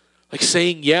 Like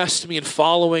saying yes to me and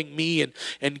following me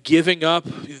and giving up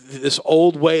this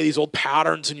old way, these old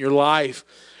patterns in your life.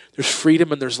 There's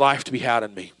freedom and there's life to be had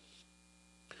in me.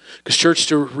 Because church,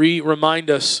 to remind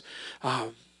us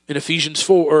in Ephesians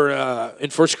 4 or in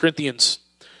 1 Corinthians,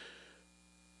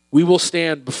 we will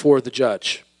stand before the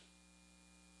judge.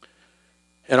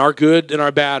 And our good and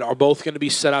our bad are both going to be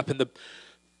set up. And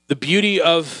the beauty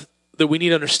of that we need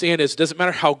to understand is it doesn't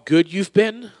matter how good you've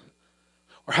been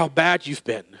or how bad you've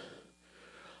been.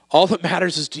 All that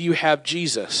matters is, do you have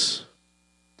Jesus?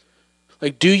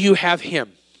 Like, do you have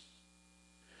him?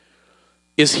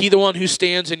 Is he the one who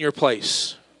stands in your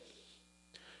place?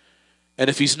 And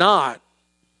if he's not,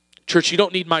 church, you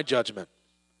don't need my judgment.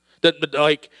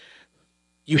 Like,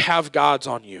 you have God's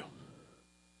on you.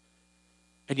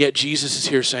 And yet Jesus is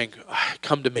here saying,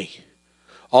 come to me.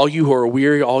 All you who are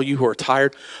weary, all you who are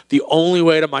tired, the only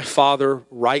way to my Father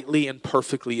rightly and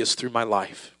perfectly is through my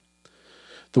life.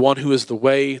 The one who is the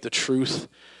way, the truth,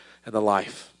 and the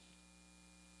life.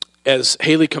 As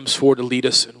Haley comes forward to lead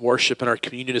us in worship and our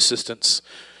communion assistants,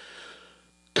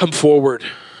 come forward.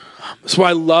 That's why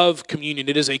I love communion.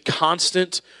 It is a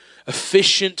constant,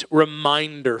 efficient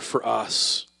reminder for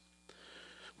us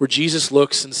where Jesus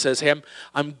looks and says, hey,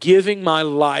 I'm giving my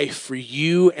life for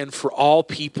you and for all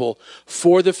people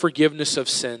for the forgiveness of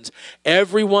sins.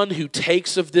 Everyone who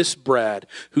takes of this bread,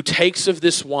 who takes of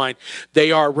this wine,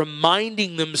 they are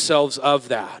reminding themselves of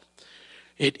that.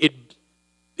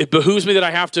 It behooves me that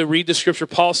I have to read the scripture.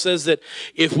 Paul says that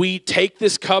if we take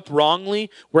this cup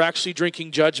wrongly, we're actually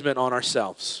drinking judgment on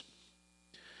ourselves.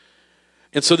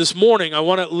 And so this morning, I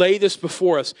want to lay this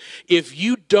before us. If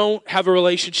you don't have a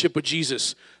relationship with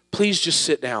Jesus, please just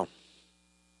sit down.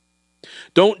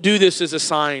 Don't do this as a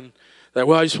sign that,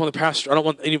 well, I just want the pastor. I don't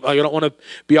want to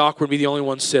be awkward and be the only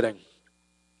one sitting.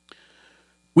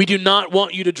 We do not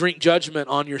want you to drink judgment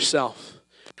on yourself.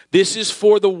 This is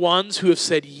for the ones who have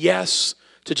said yes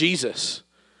to Jesus,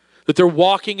 that they're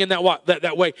walking in that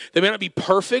way. They may not be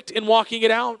perfect in walking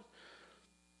it out.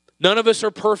 None of us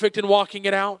are perfect in walking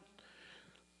it out.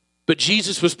 But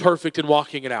Jesus was perfect in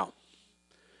walking it out.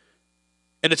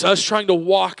 And it's us trying to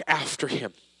walk after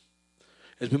him.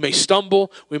 As we may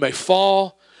stumble, we may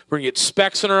fall, we're going to get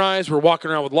specks in our eyes, we're walking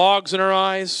around with logs in our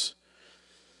eyes.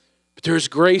 But there's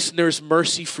grace and there's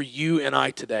mercy for you and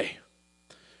I today.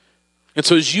 And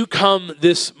so as you come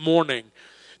this morning,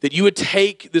 that you would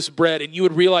take this bread and you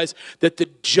would realize that the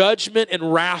judgment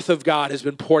and wrath of God has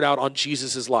been poured out on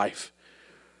Jesus' life.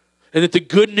 And that the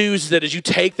good news is that as you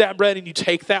take that bread and you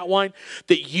take that wine,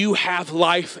 that you have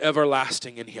life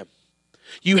everlasting in him.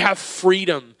 You have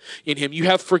freedom in him. You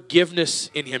have forgiveness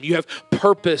in him. You have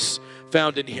purpose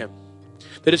found in him.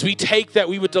 That as we take that,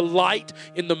 we would delight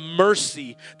in the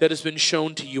mercy that has been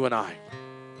shown to you and I.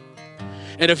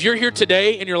 And if you're here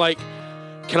today and you're like,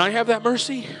 can I have that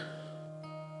mercy?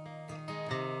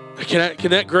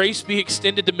 Can that grace be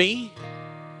extended to me?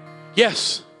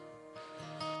 Yes.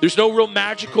 There's no real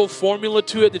magical formula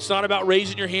to it. It's not about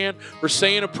raising your hand or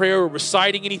saying a prayer or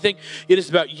reciting anything. It is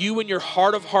about you in your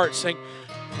heart of hearts saying,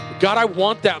 God, I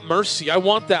want that mercy. I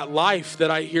want that life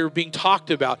that I hear being talked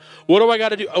about. What do I got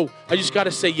to do? Oh, I just got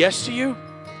to say yes to you?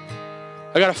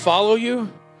 I got to follow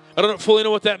you? I don't fully know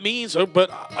what that means,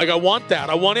 but I want that.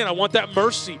 I want it. I want that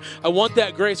mercy. I want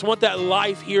that grace. I want that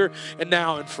life here and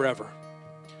now and forever.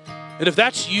 And if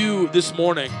that's you this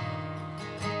morning,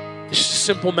 it's just a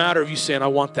simple matter of you saying, I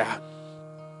want that.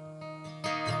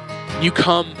 You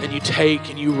come and you take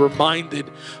and you're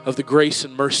reminded of the grace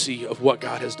and mercy of what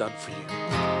God has done for you.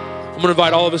 I'm going to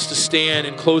invite all of us to stand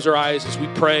and close our eyes as we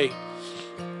pray.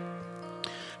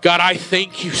 God, I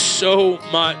thank you so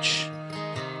much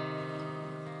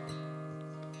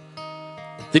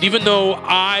that even though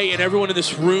I and everyone in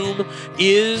this room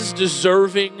is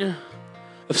deserving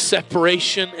of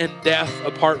separation and death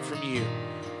apart from you,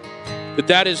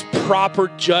 that is proper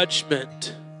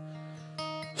judgment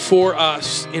for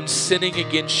us in sinning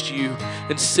against you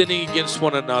and sinning against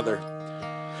one another.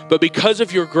 But because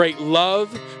of your great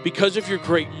love, because of your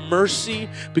great mercy,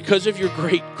 because of your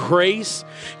great grace,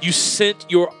 you sent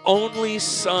your only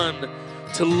Son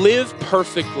to live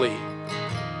perfectly,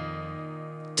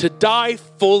 to die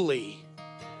fully,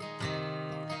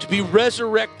 to be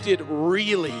resurrected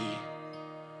really,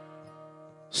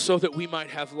 so that we might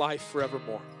have life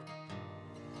forevermore.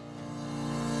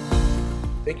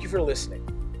 Thank you for listening.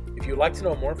 If you would like to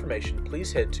know more information,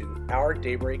 please head to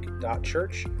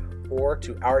ourdaybreak.church or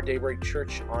to Our Daybreak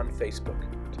Church on Facebook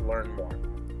to learn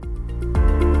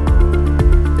more.